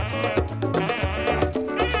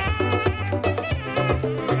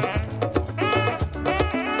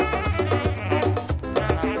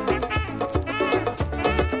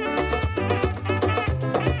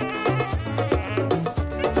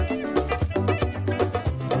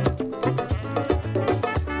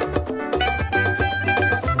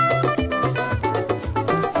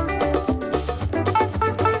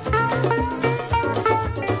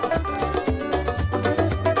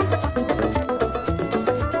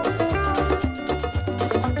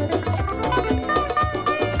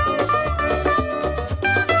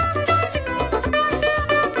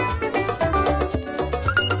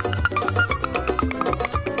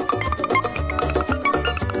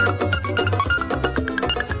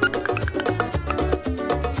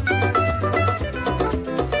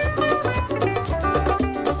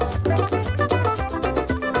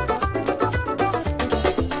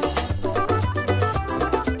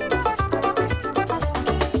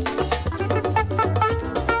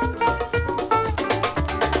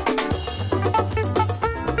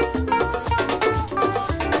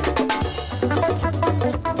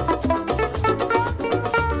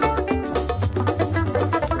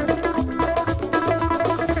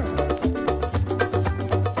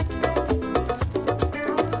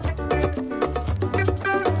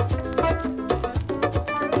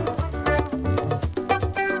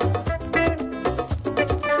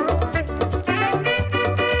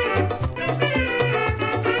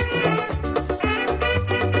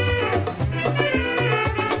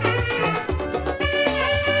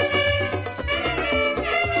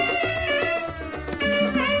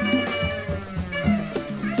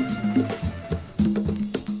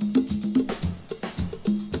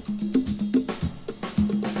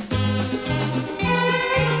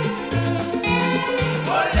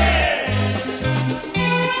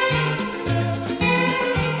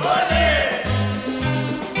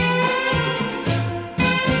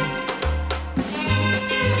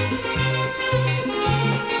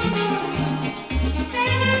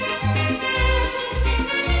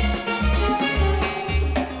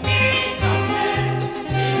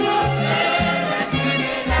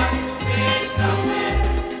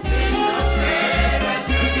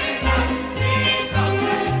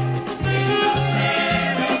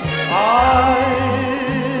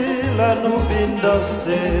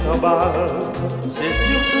 danser en bas, c'est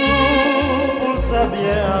surtout pour ça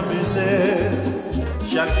bien amuser.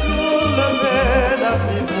 Chaque jour le mène à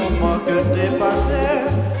vivre moment que t'es passé.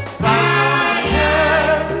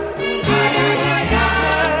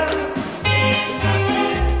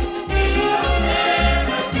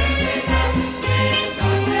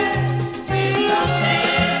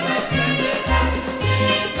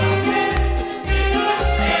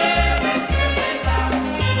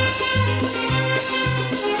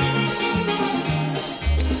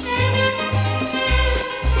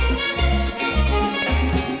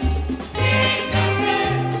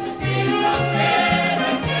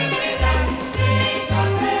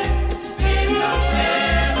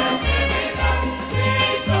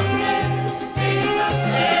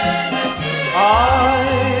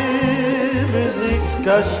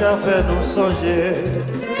 Kacha fait nous songer.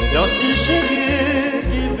 Yon petit chéri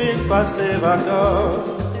qui vient passer vacances.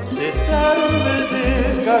 C'est tellement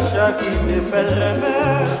Mrs. Kacha qui te fait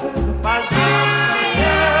rêver. Pas de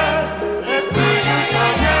rien, retourne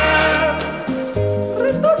sans rien.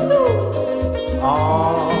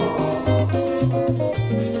 Oh.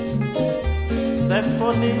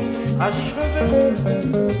 Symphonie achevée.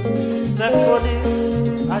 Symphonie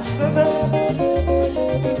achevée.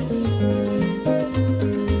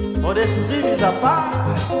 Modestie mise à part,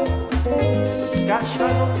 Kacha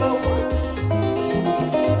number one.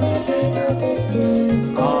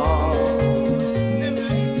 Oh,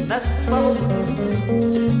 n'est-ce pas?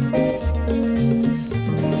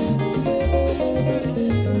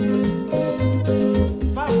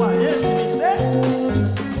 Pas moyen d'imiter.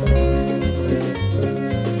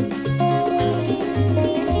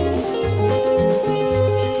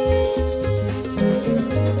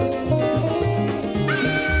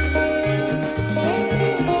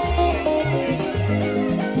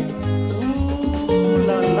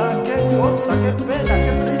 Qué pena,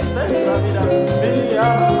 qué tristeza, vida mía.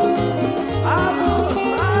 Vamos,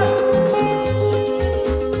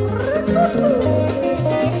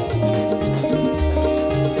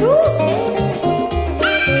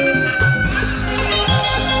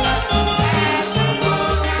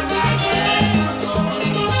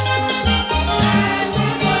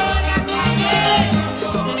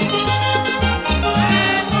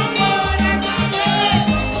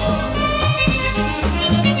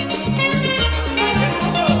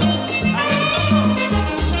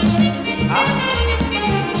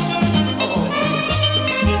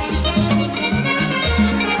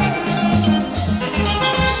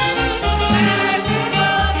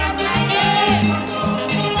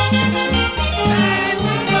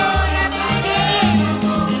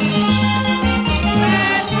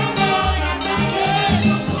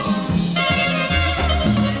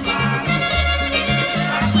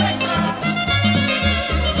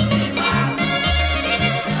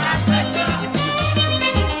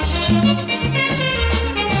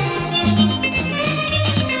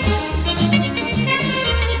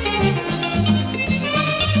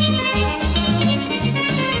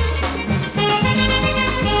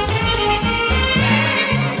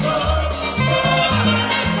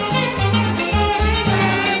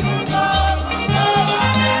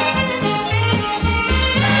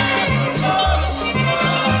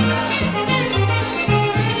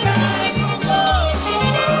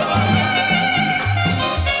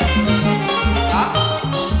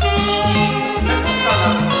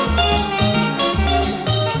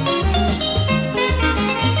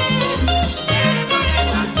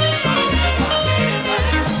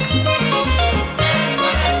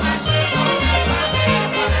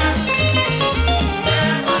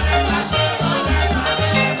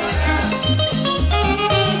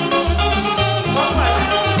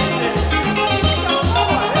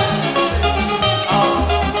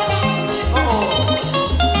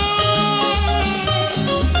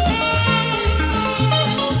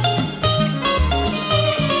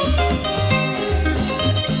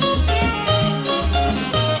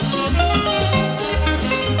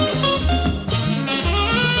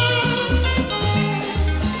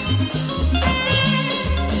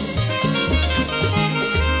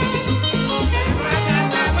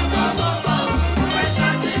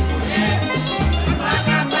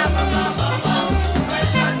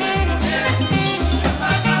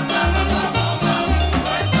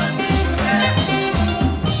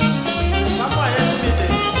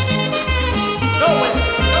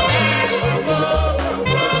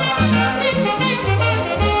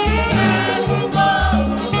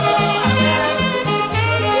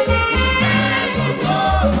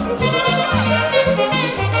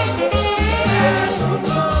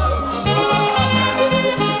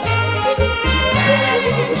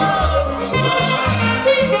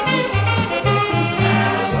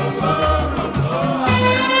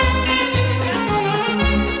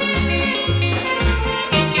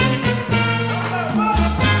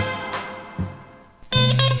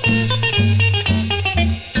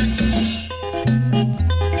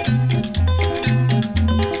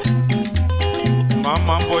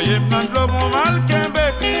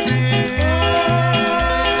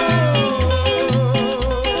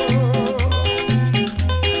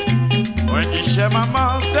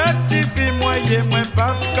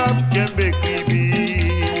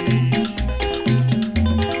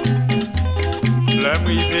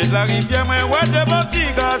 La rivière, moi, ouais, de bon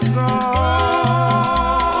petit garçon.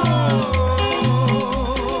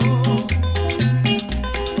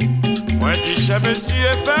 Moi, dis, cher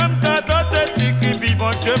monsieur, femme, t'as d'autres petits cribis, bon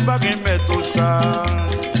Dieu, Dieu pas remettre tout ça.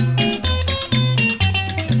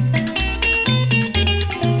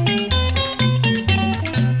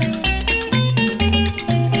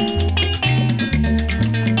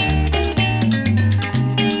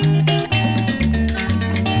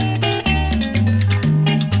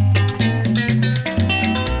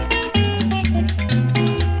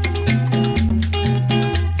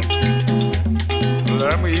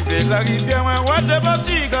 La rivière, moi, what de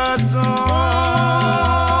petit garçon.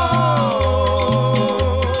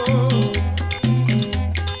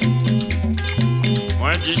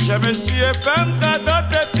 Moi, dis, chez monsieur et femme, t'as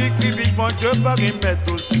d'autres petits qui vivent, mon Dieu, pas remettre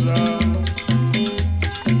tout ça.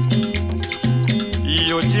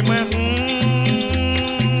 Yo, dis-moi,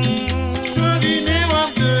 devinez, moi,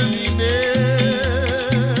 devinez.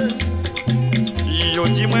 Yo,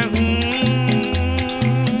 dis-moi,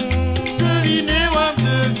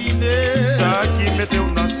 ça qui mettait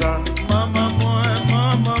dans ça. Maman moi,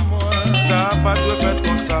 ça pas de fait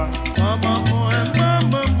comme ça. Maman moi,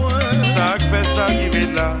 ça qui fait ça qui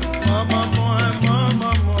vient là. Maman moi.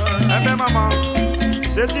 Eh bien maman,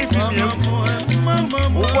 c'est difficile.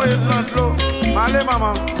 Vous voyez plein de l'eau. Allez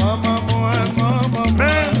maman.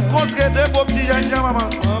 Même contre deux beaux petits jeunes, maman.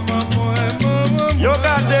 Yo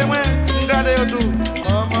gardez moi, gardez tout.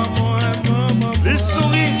 Les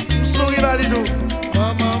souris validou.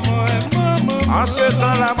 En ce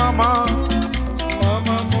temps la maman,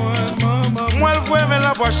 moi le vois mais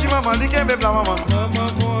la poche maman, li qu'elle la maman.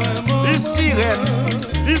 Les sirènes,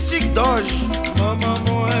 les doge,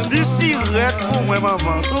 les sirènes pour moi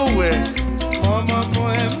maman, so ouais.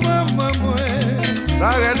 Ça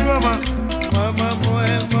arrête maman.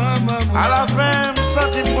 À la fin, me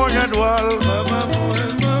sentis mon jeune doigt.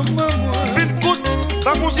 Vite coûte,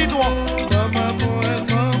 pas mon citron.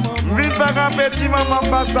 Vite pas un petit maman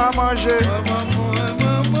passe à manger.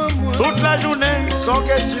 Toute la journée, sans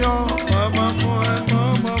question.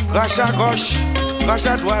 Crache à gauche, crache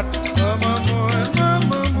à droite.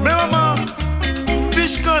 Mais maman,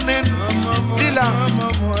 biche connaît, lila.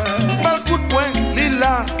 Mal coup de poing,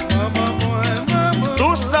 lila.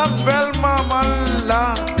 Tout ça fait le maman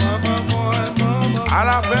là. À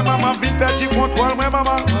la fin, maman, vite petit contrôle, moi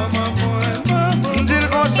maman. Dis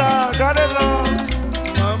comme ça, regardez-le.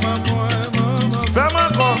 Fais-moi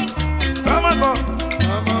encore, fais-moi encore,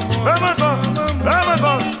 fais-moi encore, fais-moi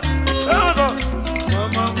encore, fais-moi encore.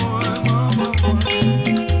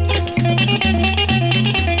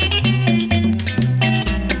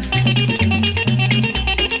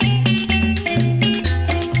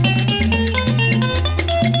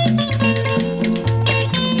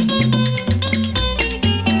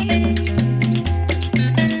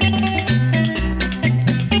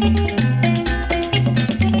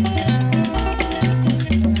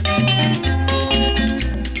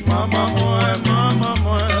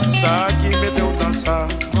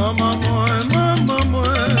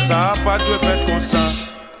 Ça pas de fait comme ça.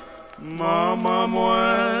 Maman moi.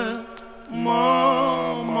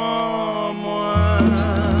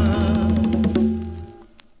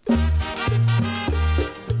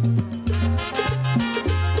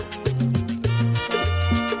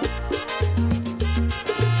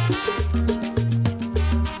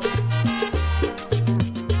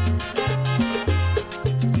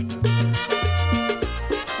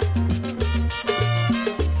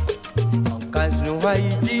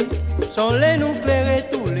 Haïti, sont les nous clairer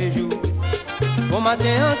tous les jours. Bon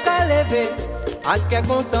matin en cas levé, à quel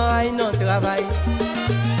content aille non travail.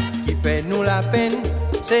 Qui fait nous la peine,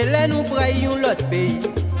 c'est les nous braillons l'autre pays.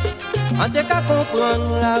 En tout cas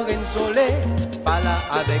comprendre la reine soleil, pas là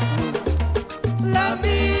avec nous. La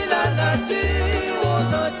vie, la nature aux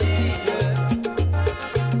Antilles.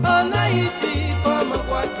 En Haïti, comme en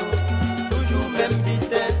Guadeloupe, toujours même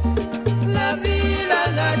vitesse. La vie, la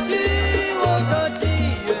nature aux Antilles.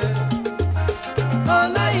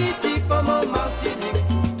 En Haïti comme en Martinique,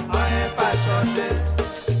 rien pas changé.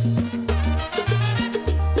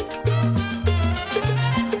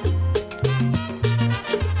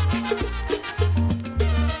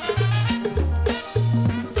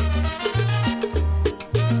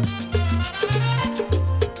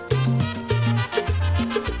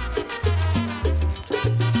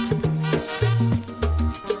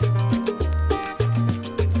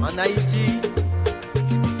 En Haïti,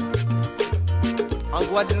 en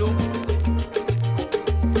Guadeloupe,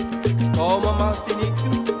 comme en Martinique,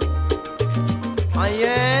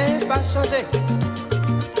 rien pas changé,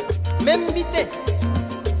 même vite.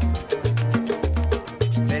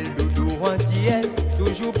 Mais le doudou antillaise,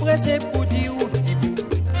 toujours pressé pour dire ou petit bout.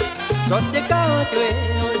 Sortez qu'à entrer,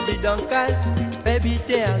 on dit dans case, fait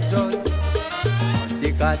vite à zone.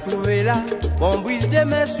 Sortez Qu'a trouvé là, bon brise de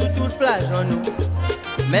mer sous toute plage en nous.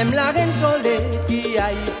 Même la reine soleil qui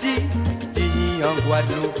Haïti, Tini en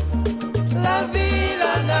Guadeloupe. La vie,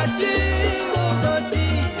 la nature aux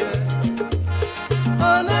Antilles.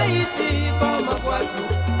 En Haïti comme en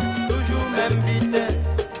Guadeloupe, toujours même vite.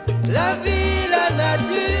 La vie, la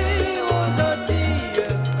nature aux Antilles.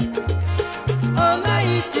 En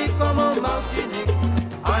Haïti comme en Martinique,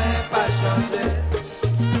 rien pas changé.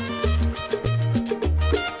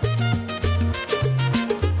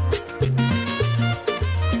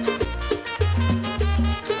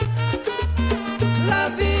 La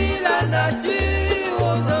vie, la nature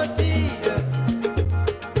aux Antilles.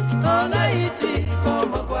 En Haïti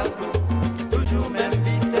comme en Guadeloupe, toujours même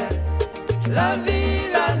vite. La vie,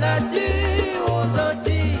 la nature aux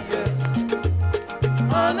Antilles.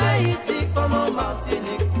 En Haïti comme en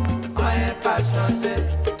Martinique, rien pas changé.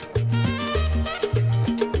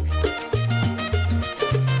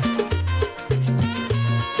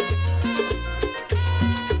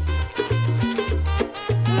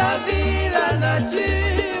 La vie, la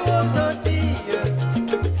nature aux Antilles.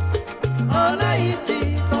 En Haïti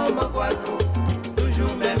comme en Guadeloupe,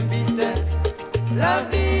 toujours même vite. La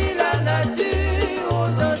vie, la nature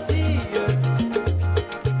aux Antilles.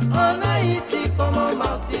 En Haïti comme en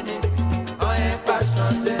Martinique, rien pas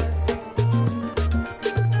changé.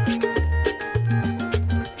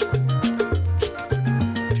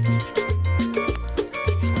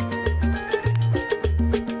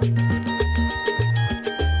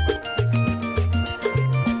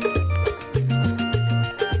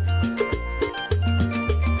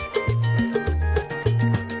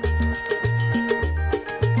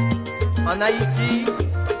 En Haïti,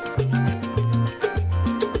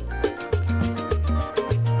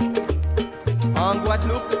 en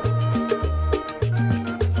Guadeloupe,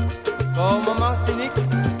 comme en Martinique,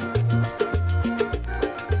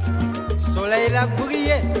 soleil l'a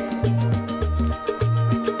brillé.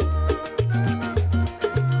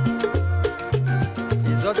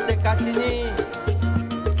 Les autres te catini,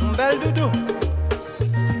 un bel doudou.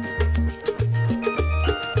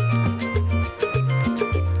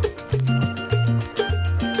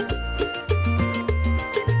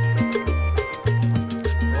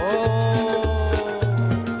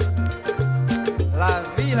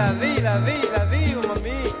 La vie, oh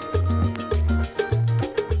mamie.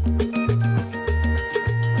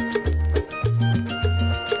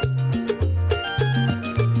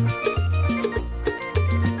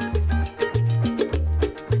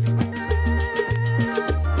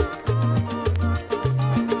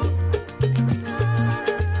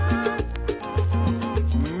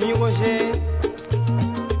 Mi Roger.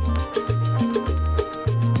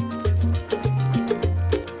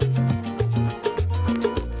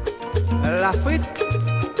 La frite.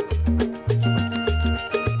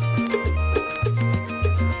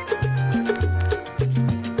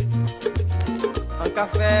 Un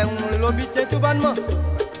café, un lobité tout bonnement.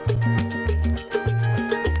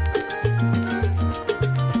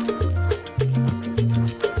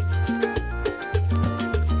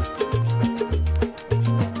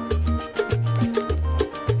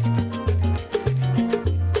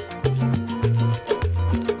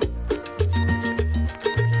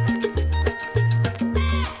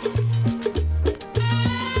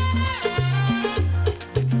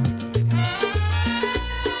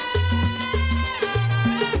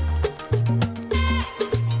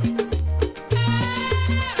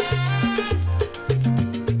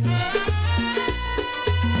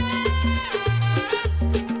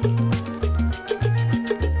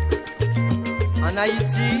 En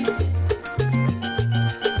Haïti,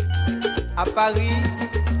 à Paris,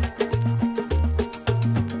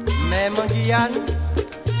 même en Guyane,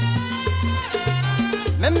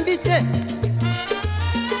 même Bité.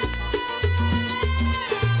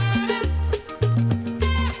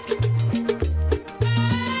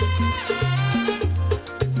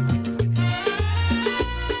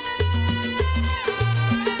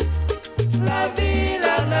 La vie,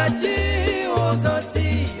 la nature aux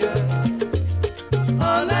Antilles.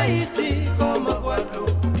 En Haïti comme en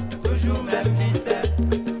Guadeloupe, toujours même vite.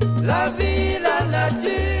 La vie, la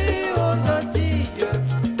nature aux Antilles.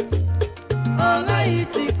 En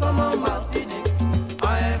Haïti comme en Martinique.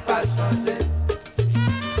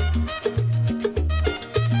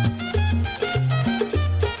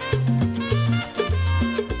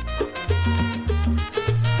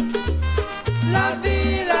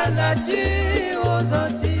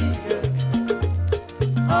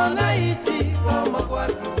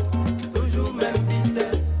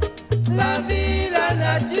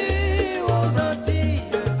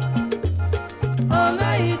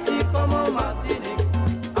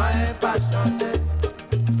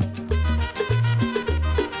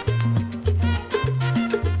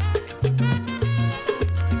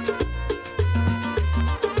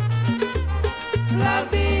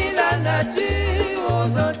 nature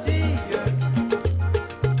aux Antilles.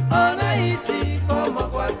 En Haïti comme en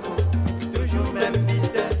Guadeloupe, toujours même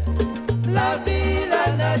vite. La vie,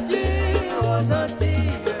 la nature aux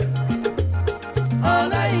Antilles.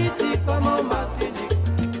 En Haïti comme en Martinique,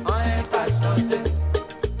 rien pas changé.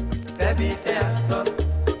 Fais vite à ça,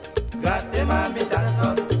 gratte ma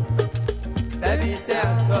mitazot. Fais vite à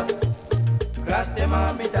ça, gratte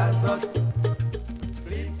ma mitazot.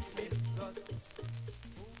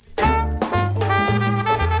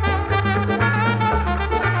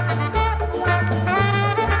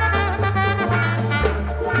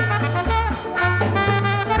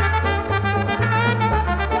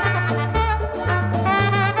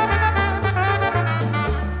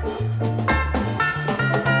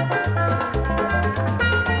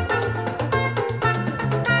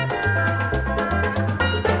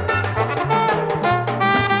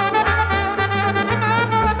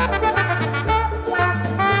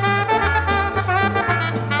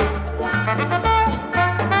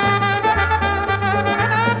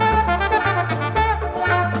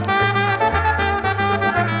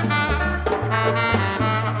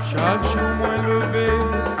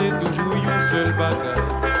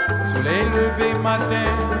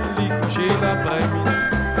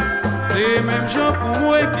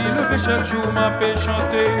 Chaque jour m'a fait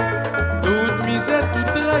chanter, toute misère, toute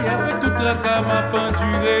travail, avec toute la cam m'a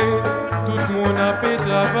penduré, tout mon appé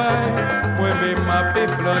travail, moi-même m'a fait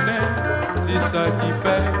flâner, c'est ça qui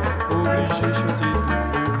fait obligé chanter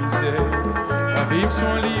toute le misère. Avec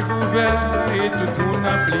son livre ouvert et tout le monde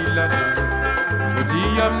a pris la donne. Je dis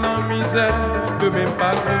y'a dans misère, de même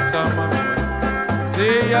pas comme ça m'a fait.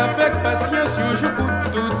 C'est avec patience je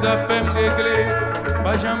peux toutes affaires me régler.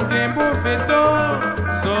 Pas jamais gain mauvais temps,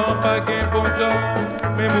 sans pas gain bon temps.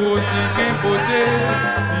 Même rose qui gain beauté,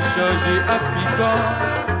 qui chargé à piquant.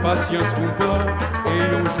 Patience pour pas, et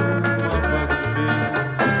un jour ma va arriver.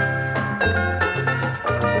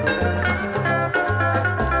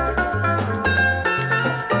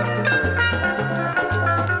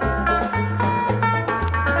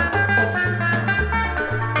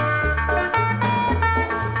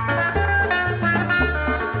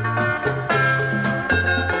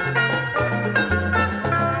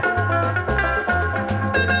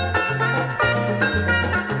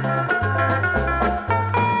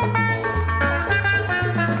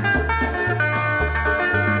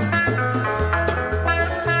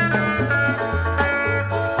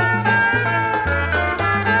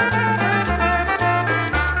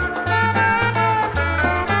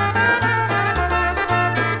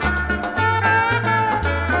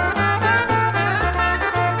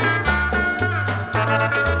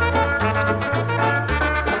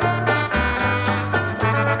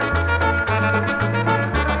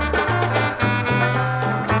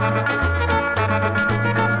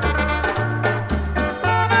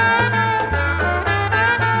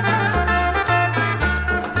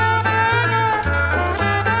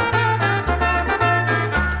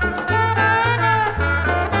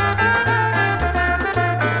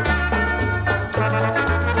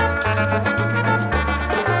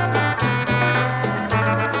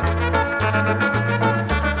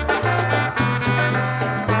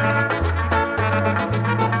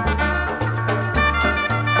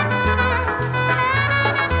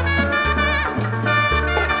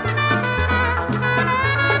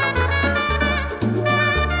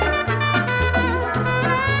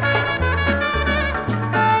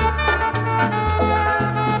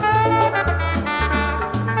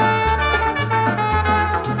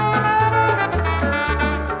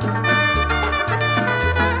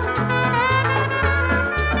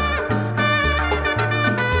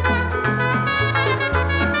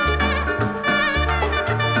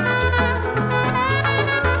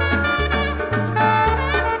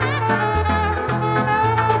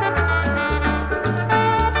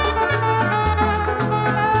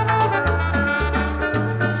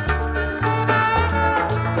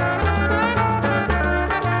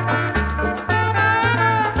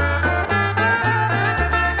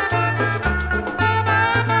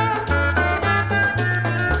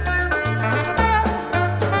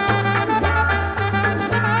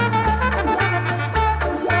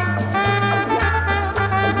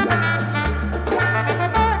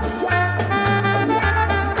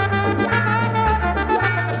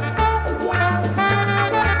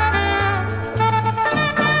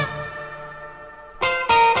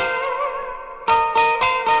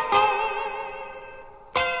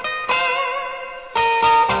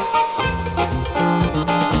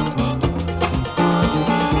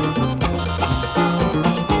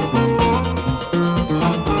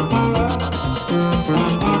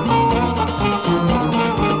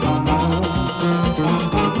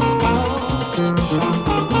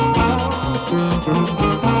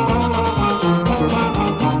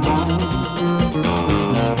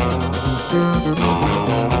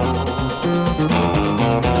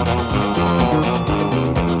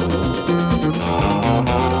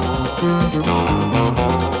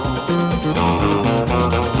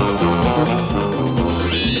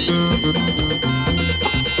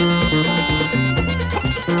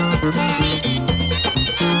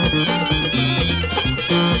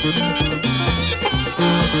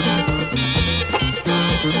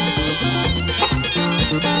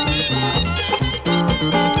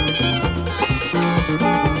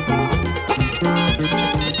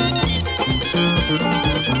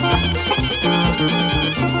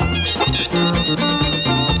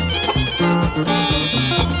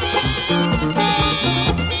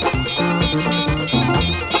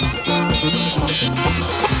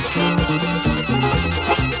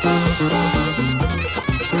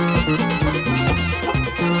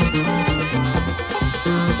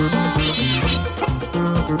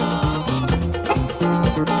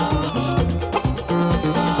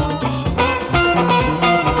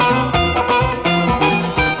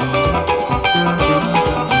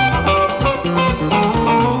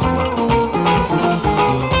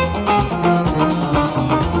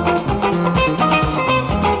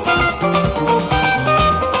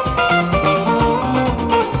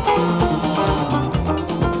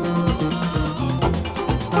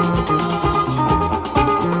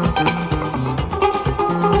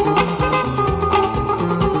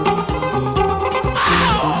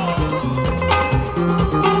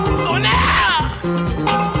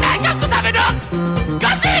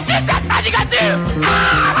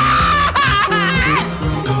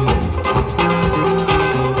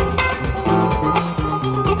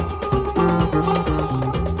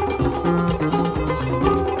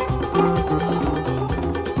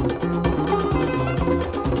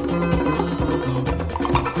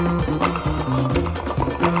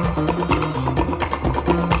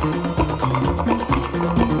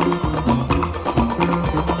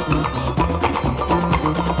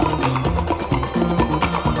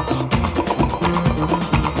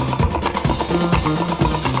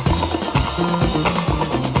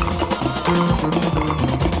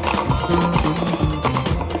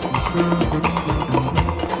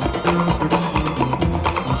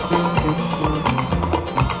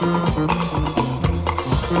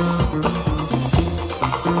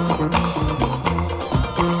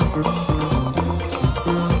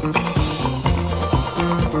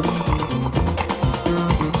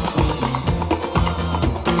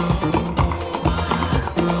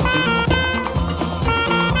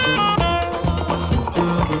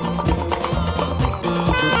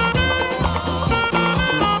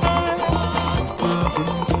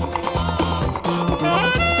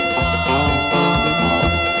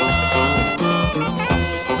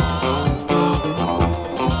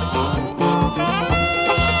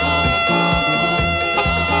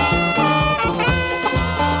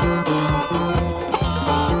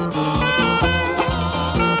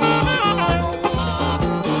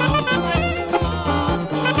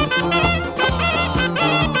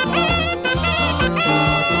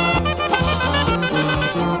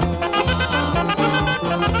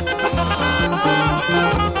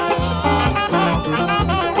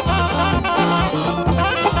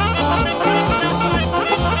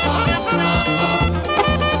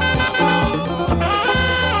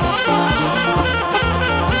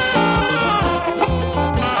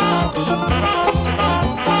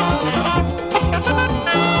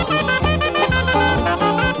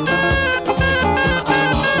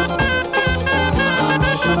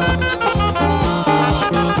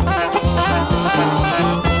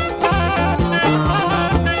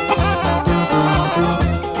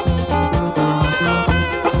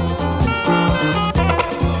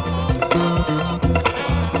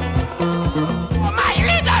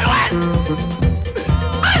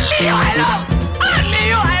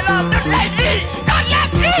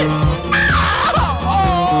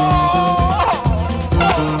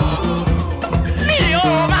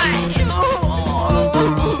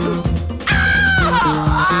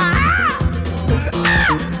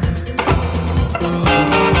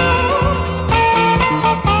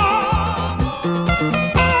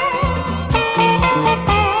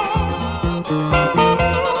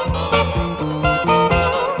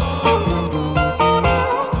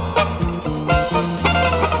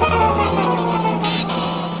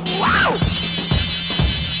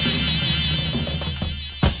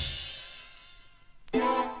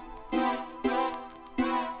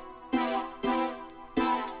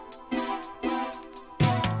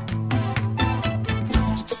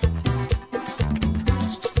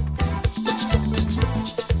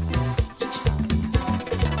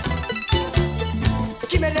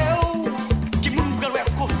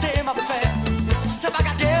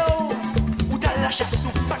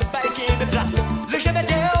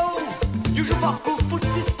 fuck ou foot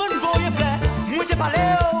si spon voye flè. Moi te parlé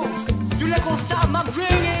oh, you le kon sa m'a joué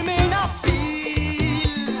mais n'a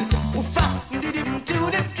pile. Ou fast didim to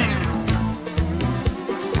the till.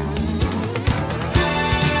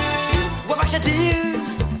 Ou pas chatil,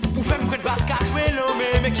 ou femme que pas qu'à jouer l'homme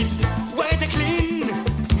mais qui ou arrête clean,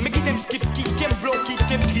 mais qui t'aime skip, qui t'aime bloc, qui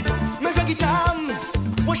t'aime trip. Mais je guitare,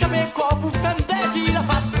 ou jamais quoi pour faire bêtise la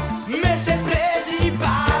face, mais c'est plaisir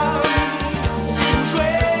pas. Si vous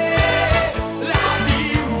jouez la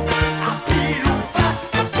vie à pile ou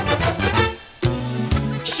face,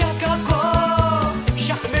 chaque accord,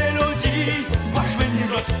 chaque mélodie, moi je mets une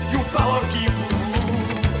note, une parole qui vous.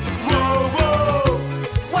 Wow, wow,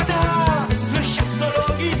 wata, le chaque solo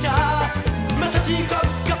guitare, me sentit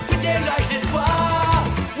comme pété l'âge d'espoir.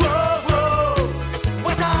 Wow, wow,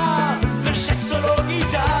 wata, le chaque solo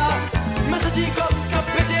guitare, me sentit comme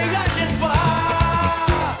pété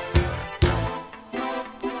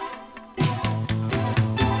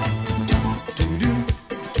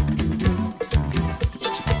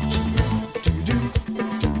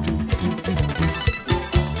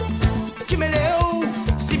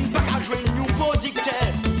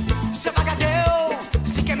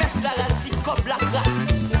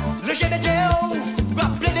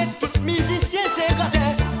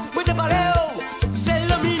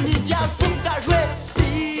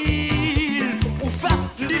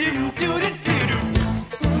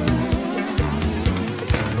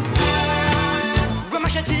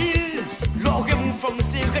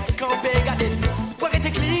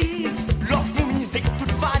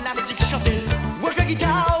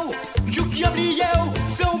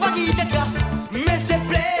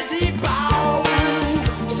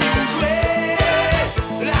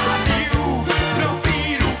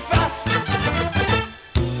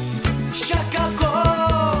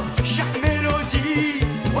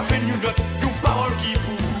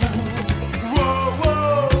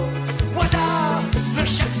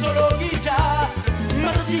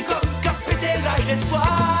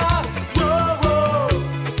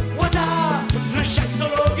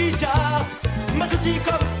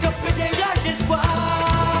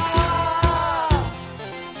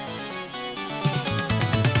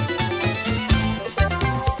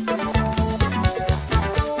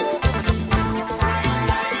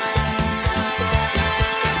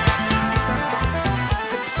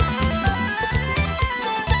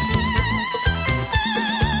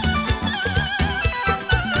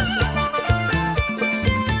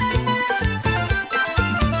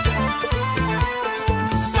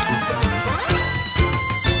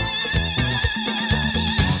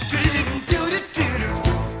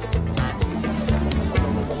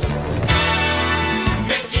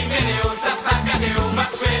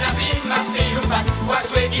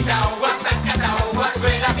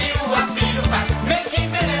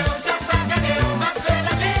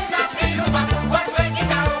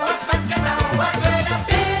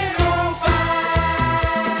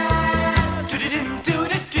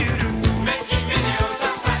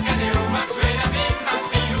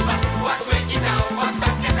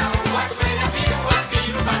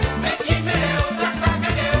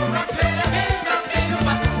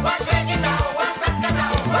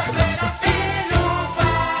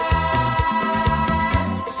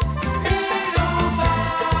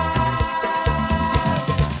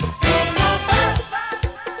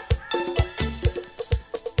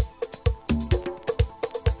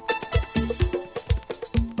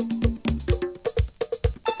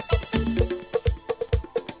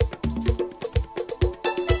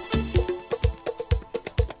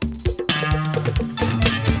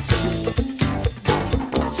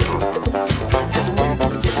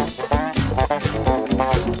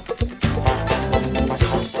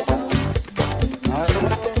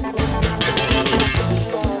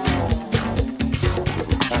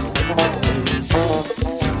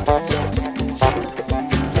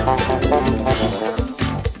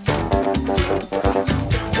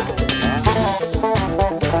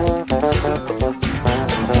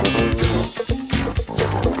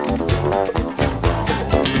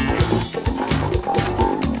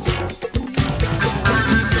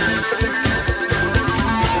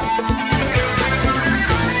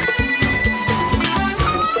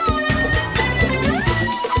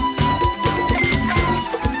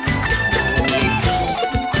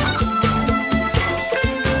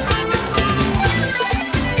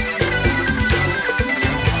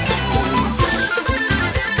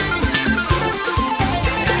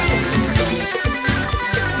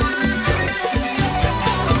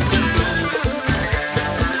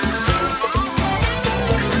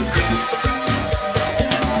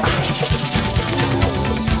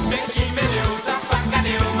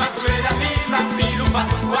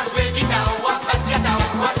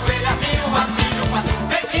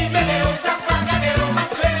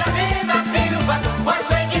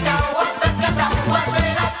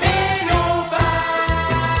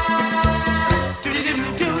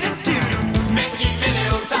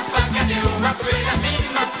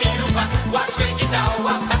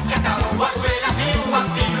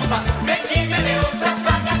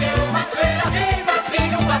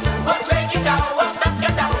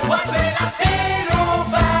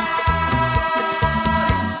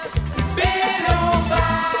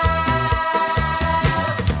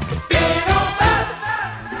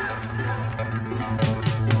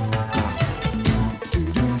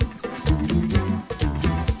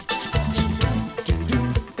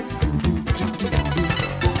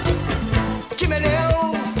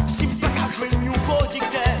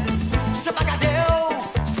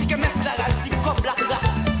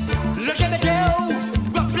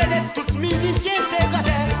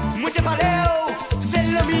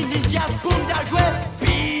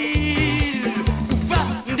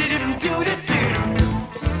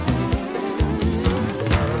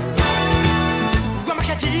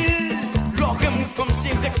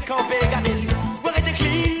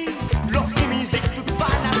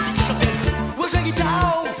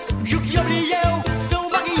bao. Je qui oublié, c'est un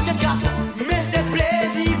bagage de grâce, mais c'est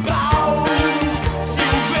plaisir bao. Si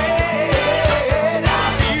vous jouez la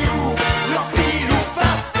vie ou la pile ou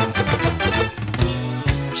face,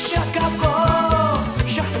 chaque accord,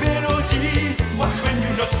 chaque mélodie, moi je fais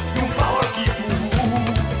une note, une parole qui vous.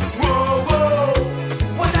 Wow, wow,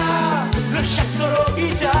 voilà, le chaque solo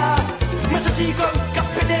guitare, me sentis comme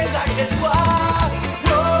capé des rages d'espoir.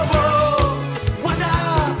 Wow, wow, voilà,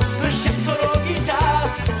 le chaque solo guitare,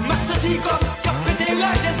 me sentis comme capé des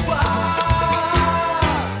rages d'espoir.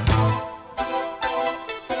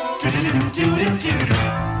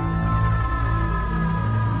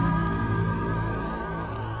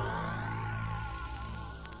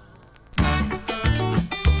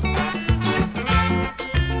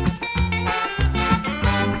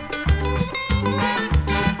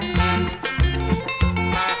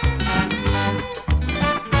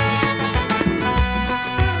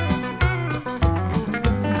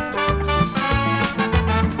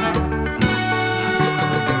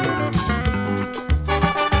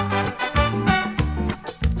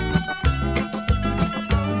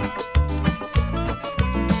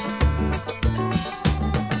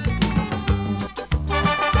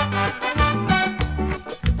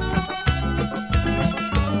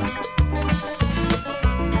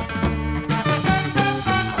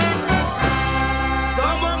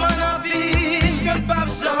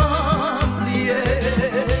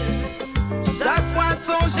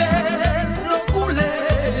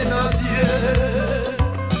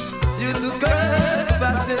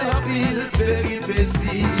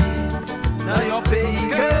 Dans un pays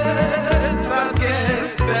que pas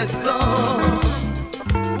personne,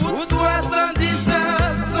 où 79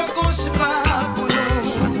 sont cauchemar pour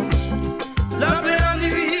nous. La pleine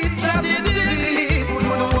nuit, ça dit pour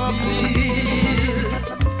nous en pile.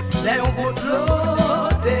 Les on contre l'eau,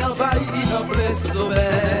 t'es envahi dans plein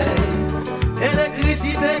sommeil.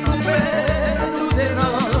 Électricité coupée, tout est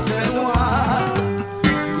dans le noir.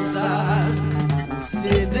 Tout ça,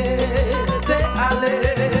 c'est t'es allé.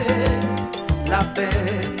 La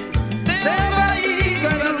paix, t'envahit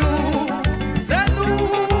que nous,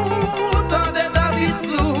 tant de David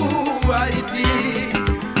sous Haïti,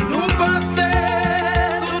 nous pensons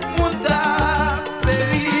tout le monde a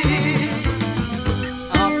péri.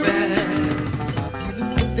 Enfin,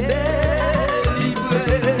 senti-nous délivrés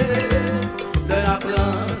de la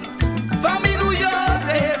plante, famille nous y a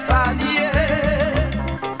paliers,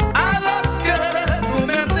 alors que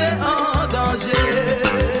nous-mêmes t'es en danger.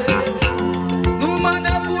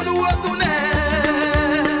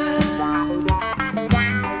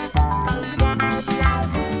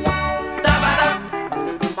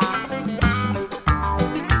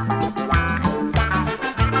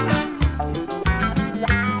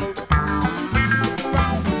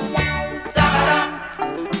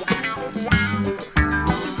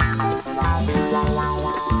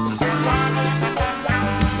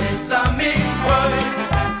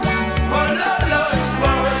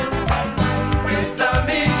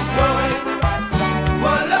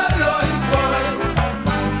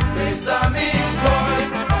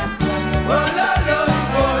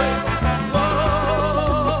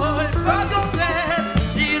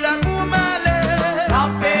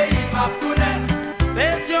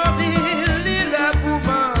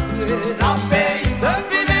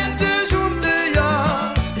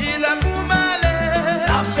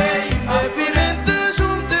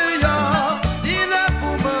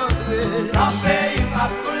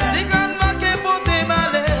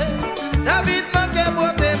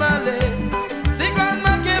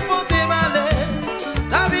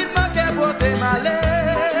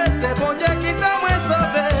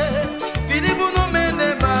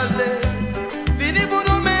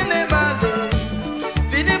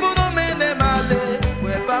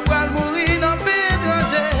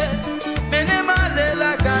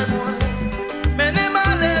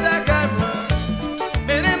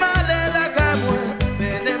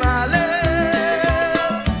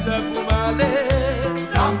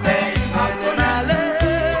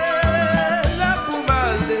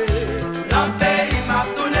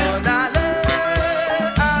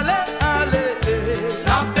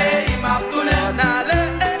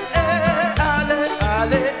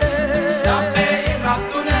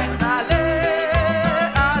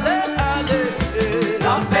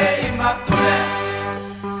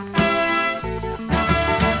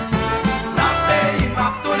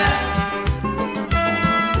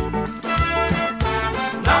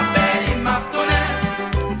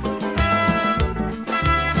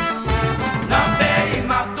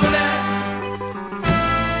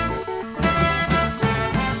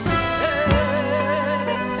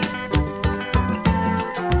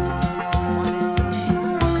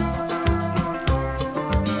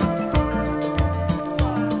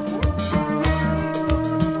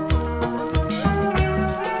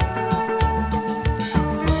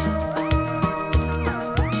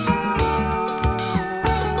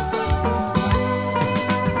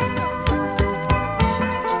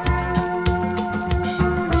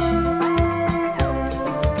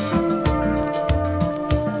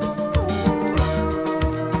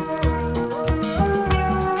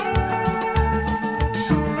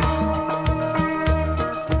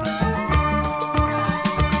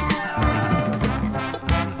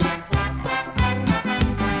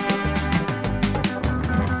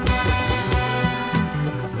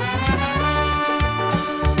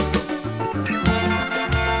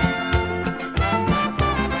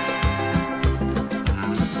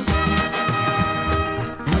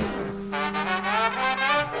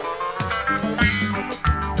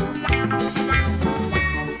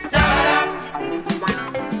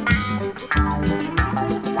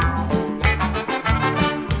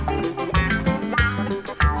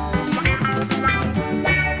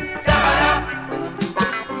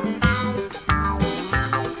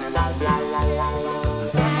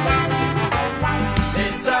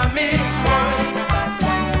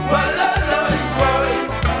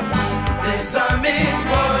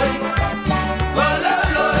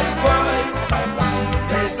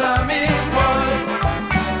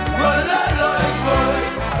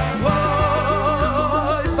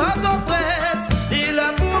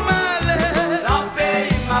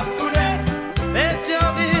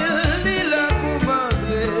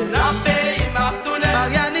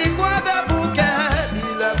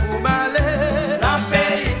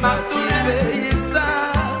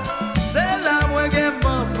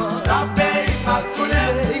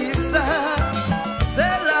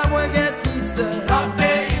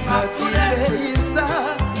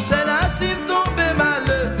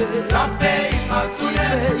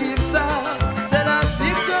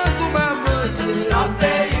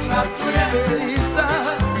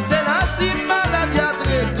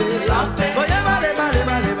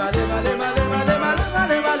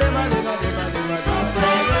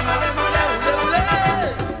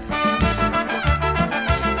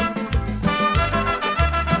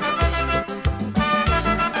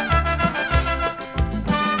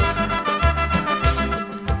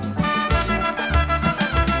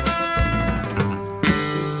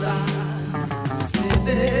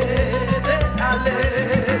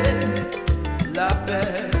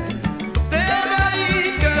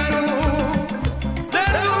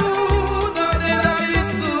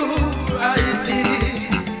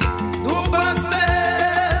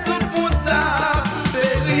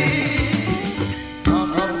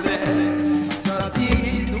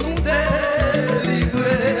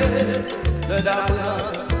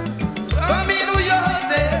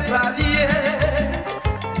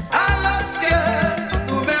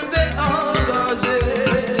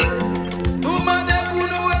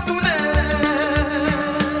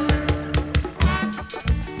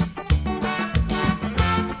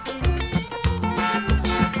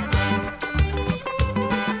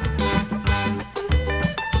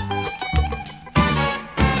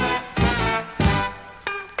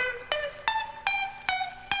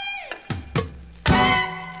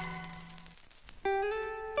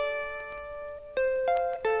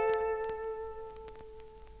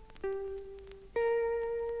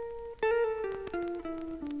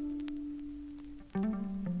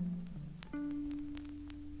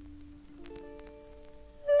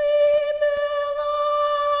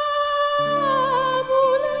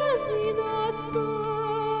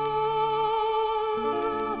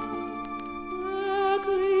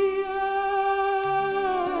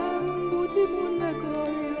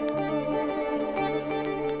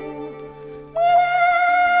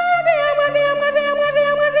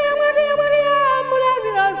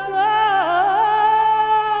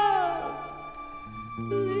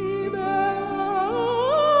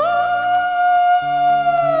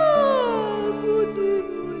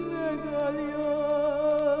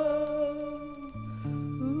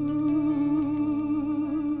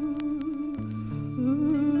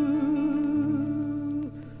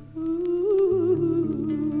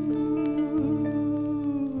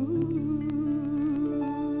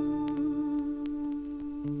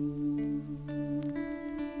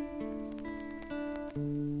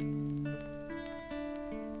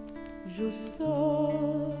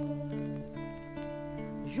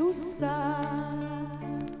 Jussa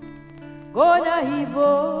𝘰𝐻𝐻𝑈𝑠𝑎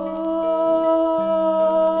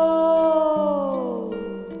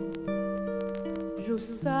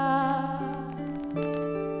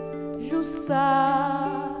Jussa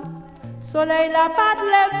soleil la pas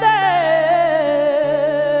levé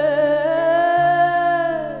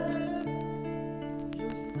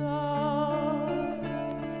Jussa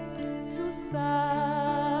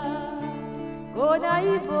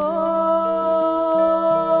𝘰𝐻𝐻𝑈𝑠𝑎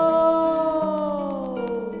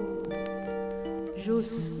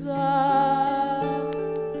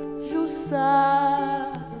Jussa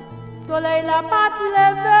soleil la pas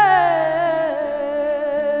levé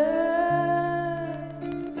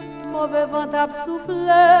mauvais vent a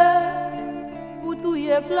soufflé pour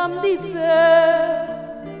touiller flamme du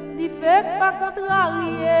feu pas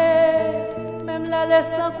contrarier même la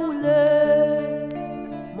laissant couler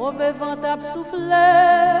mauvais vent a soufflé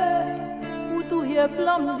pour touiller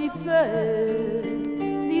flamme du feu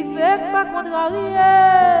pas contrarier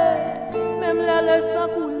même la laissant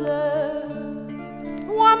couler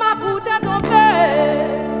moi ma poutre tombée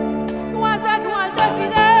trois étoiles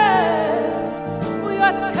défilées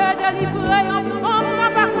te délivrer en femme n'a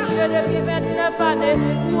pas couché depuis 29 années.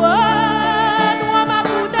 Moi, ma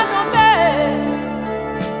boute est tombée,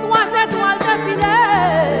 trois étoiles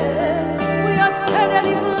défilées. Oui, te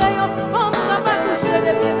délivrer en femme n'a pas couché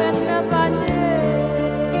depuis 29 années.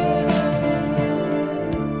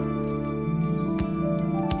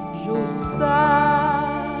 Jussa,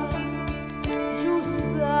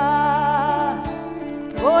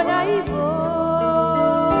 𝘰𝐻𝐻𝑈𝑠𝑎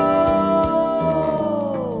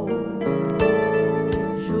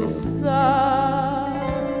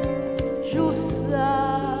Jussa,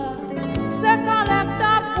 c'est quand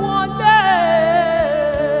l'état pointé.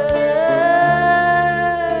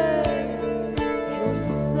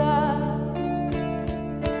 Jussa,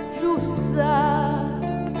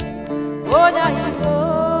 𝘰𝐻𝐻𝑈𝑠𝑎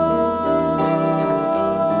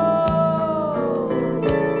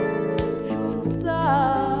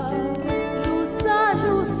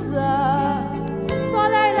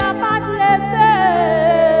soleil la pas levé.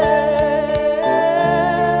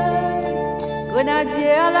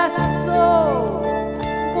 Grenadier à l'assaut,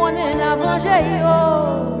 qu'on est navangé yo,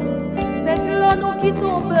 c'est de l'eau nous qui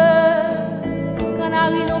tombe,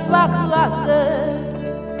 canari nous pas crasé.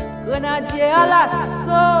 Grenadier à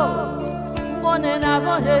l'assaut, qu'on est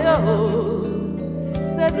navangé yo,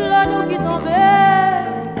 c'est de l'eau nous qui tombe,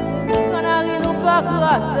 canari nous pas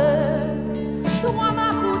crasé. Toi ma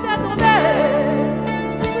route est tombée,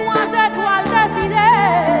 trois étoiles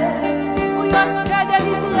défilées, pour y te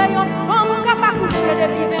délivrer en femme qui n'a pas couché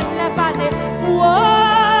depuis 29 années.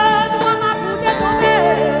 Toi ma route est tombée,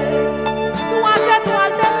 trois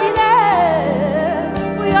étoiles défilées,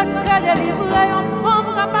 pour y te délivrer en femme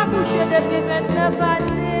qui n'a pas couché depuis 29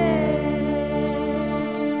 années.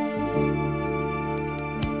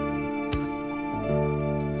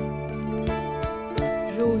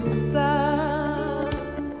 Jussa,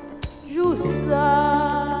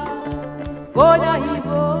 𝘰𝐻𝐻𝑈𝑠𝑎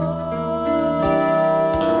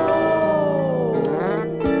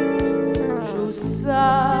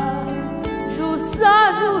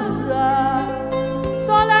Jussa,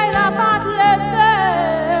 soleil la pas levé.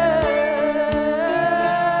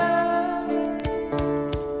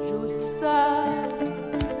 Jussa,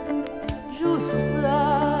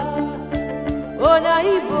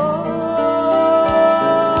 𝘰𝐻𝐻𝑈𝑠𝑎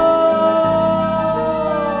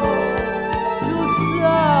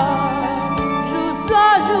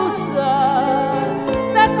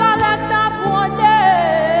c'est quand l'état pointé.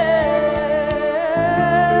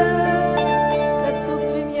 C'est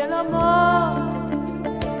souffrir bien la mort,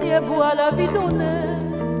 et boire la vie donnée.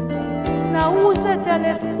 Là où c'était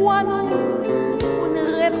l'espoir nous, pour nous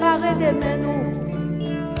réparer des mains nous.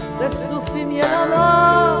 C'est souffrir bien la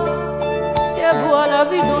mort, et boire la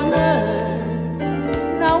vie donnée.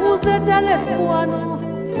 Là où c'était l'espoir nous,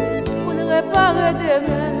 pour nous réparer des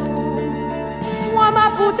mains nous. Moi ma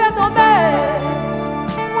poutre est tombée,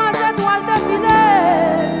 trois étoiles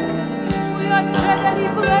défilées. Oui, on te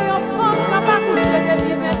délivrer en femme qui n'a pas couché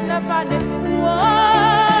depuis 29 années.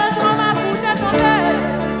 Moi ma poutre est tombée,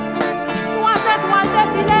 trois étoiles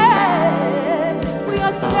défilées. Oui,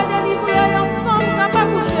 on te délivrer en femme qui n'a pas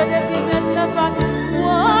couché depuis 29 années.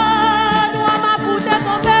 Moi ma poutre est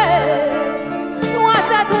tombée, trois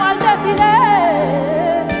étoiles défilées.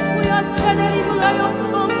 Oui, on te délivrer en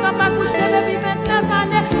femme qui n'a pas couché depuis 29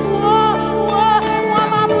 années. Moi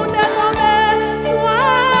ma poutre est tombée,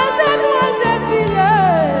 trois étoiles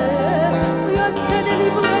défilées. Oui, on te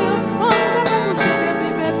délivrer en femme qui n'a pas couché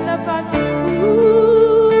depuis 29 années.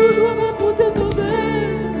 Moi ma poutre est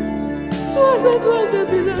tombée.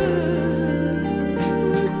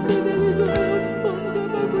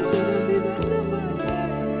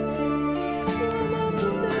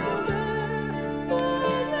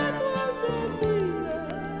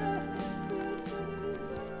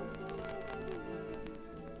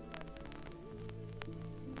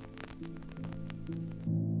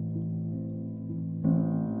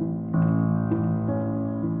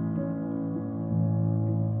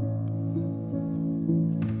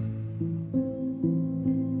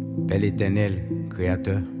 Père éternel,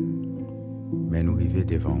 créateur, mais nous arrivons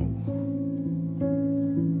devant vous.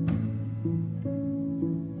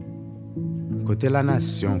 Côté la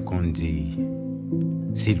nation qu'on dit,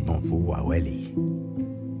 s'il bon pour vous, ouais,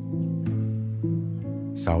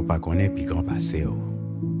 ça ou pas connaît puis grand passé.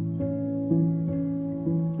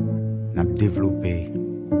 N'a développé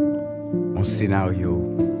un scénario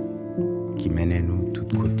qui mène nous de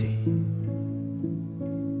tous côtés.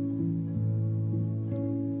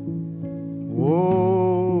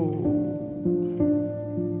 Oh,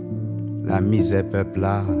 la misère peuple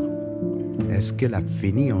là, est-ce qu'elle a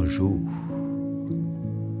fini un jour?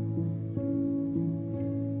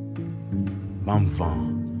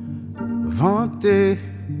 Vantez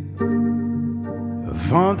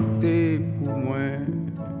pour moi.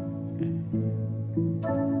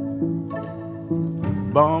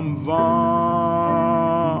 Bam vent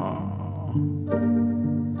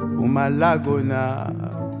pour ma lagona.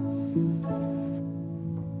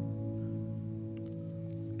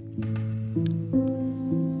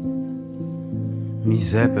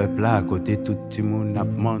 Misère peuple là à côté tout le monde a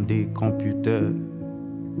demandé computer.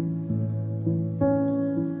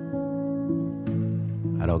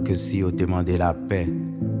 Alors que si on demandait la paix,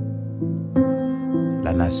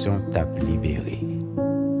 la nation t'a libéré.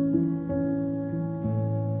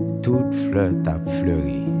 Toute fleur t'a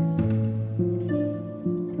fleuri.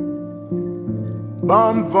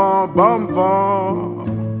 Bam vent,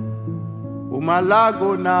 ou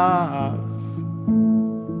malagona.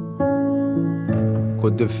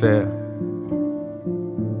 Côte de fer,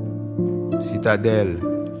 citadelle,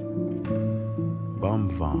 bam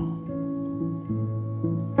vent.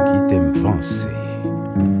 Qui t'aime penser.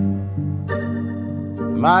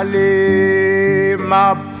 M'aller,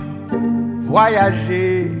 map,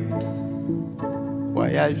 voyager.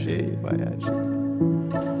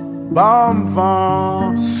 Bam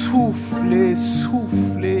vent, souffler.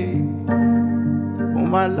 On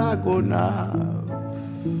m'a lagona.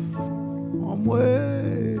 En moi.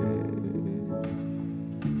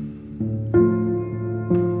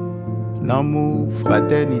 L'amour,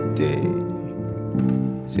 fraternité.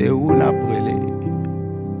 C'est où n'a brûlé.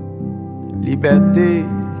 Liberté,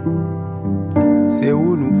 c'est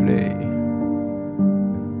où nous voulons.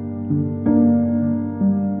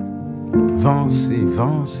 Vancez.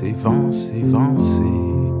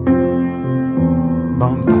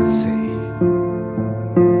 Bon passé.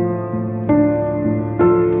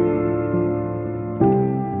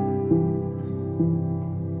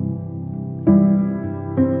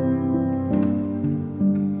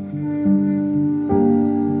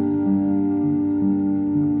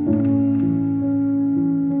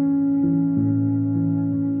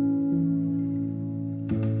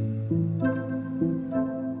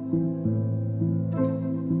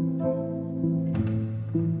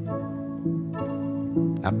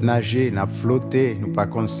 N'a nager, n'a flotter, nous pas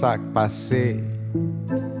comme ça passer.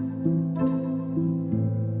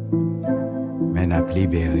 Mais n'a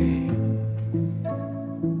libéré.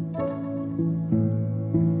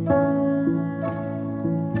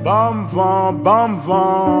 Bam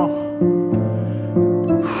vent.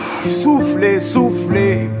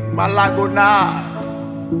 Soufflez, malagona.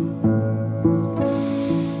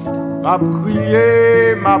 M'a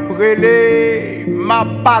crié, m'a brûlé, m'a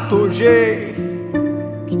pataugé.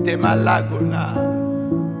 Qui t'es malagona.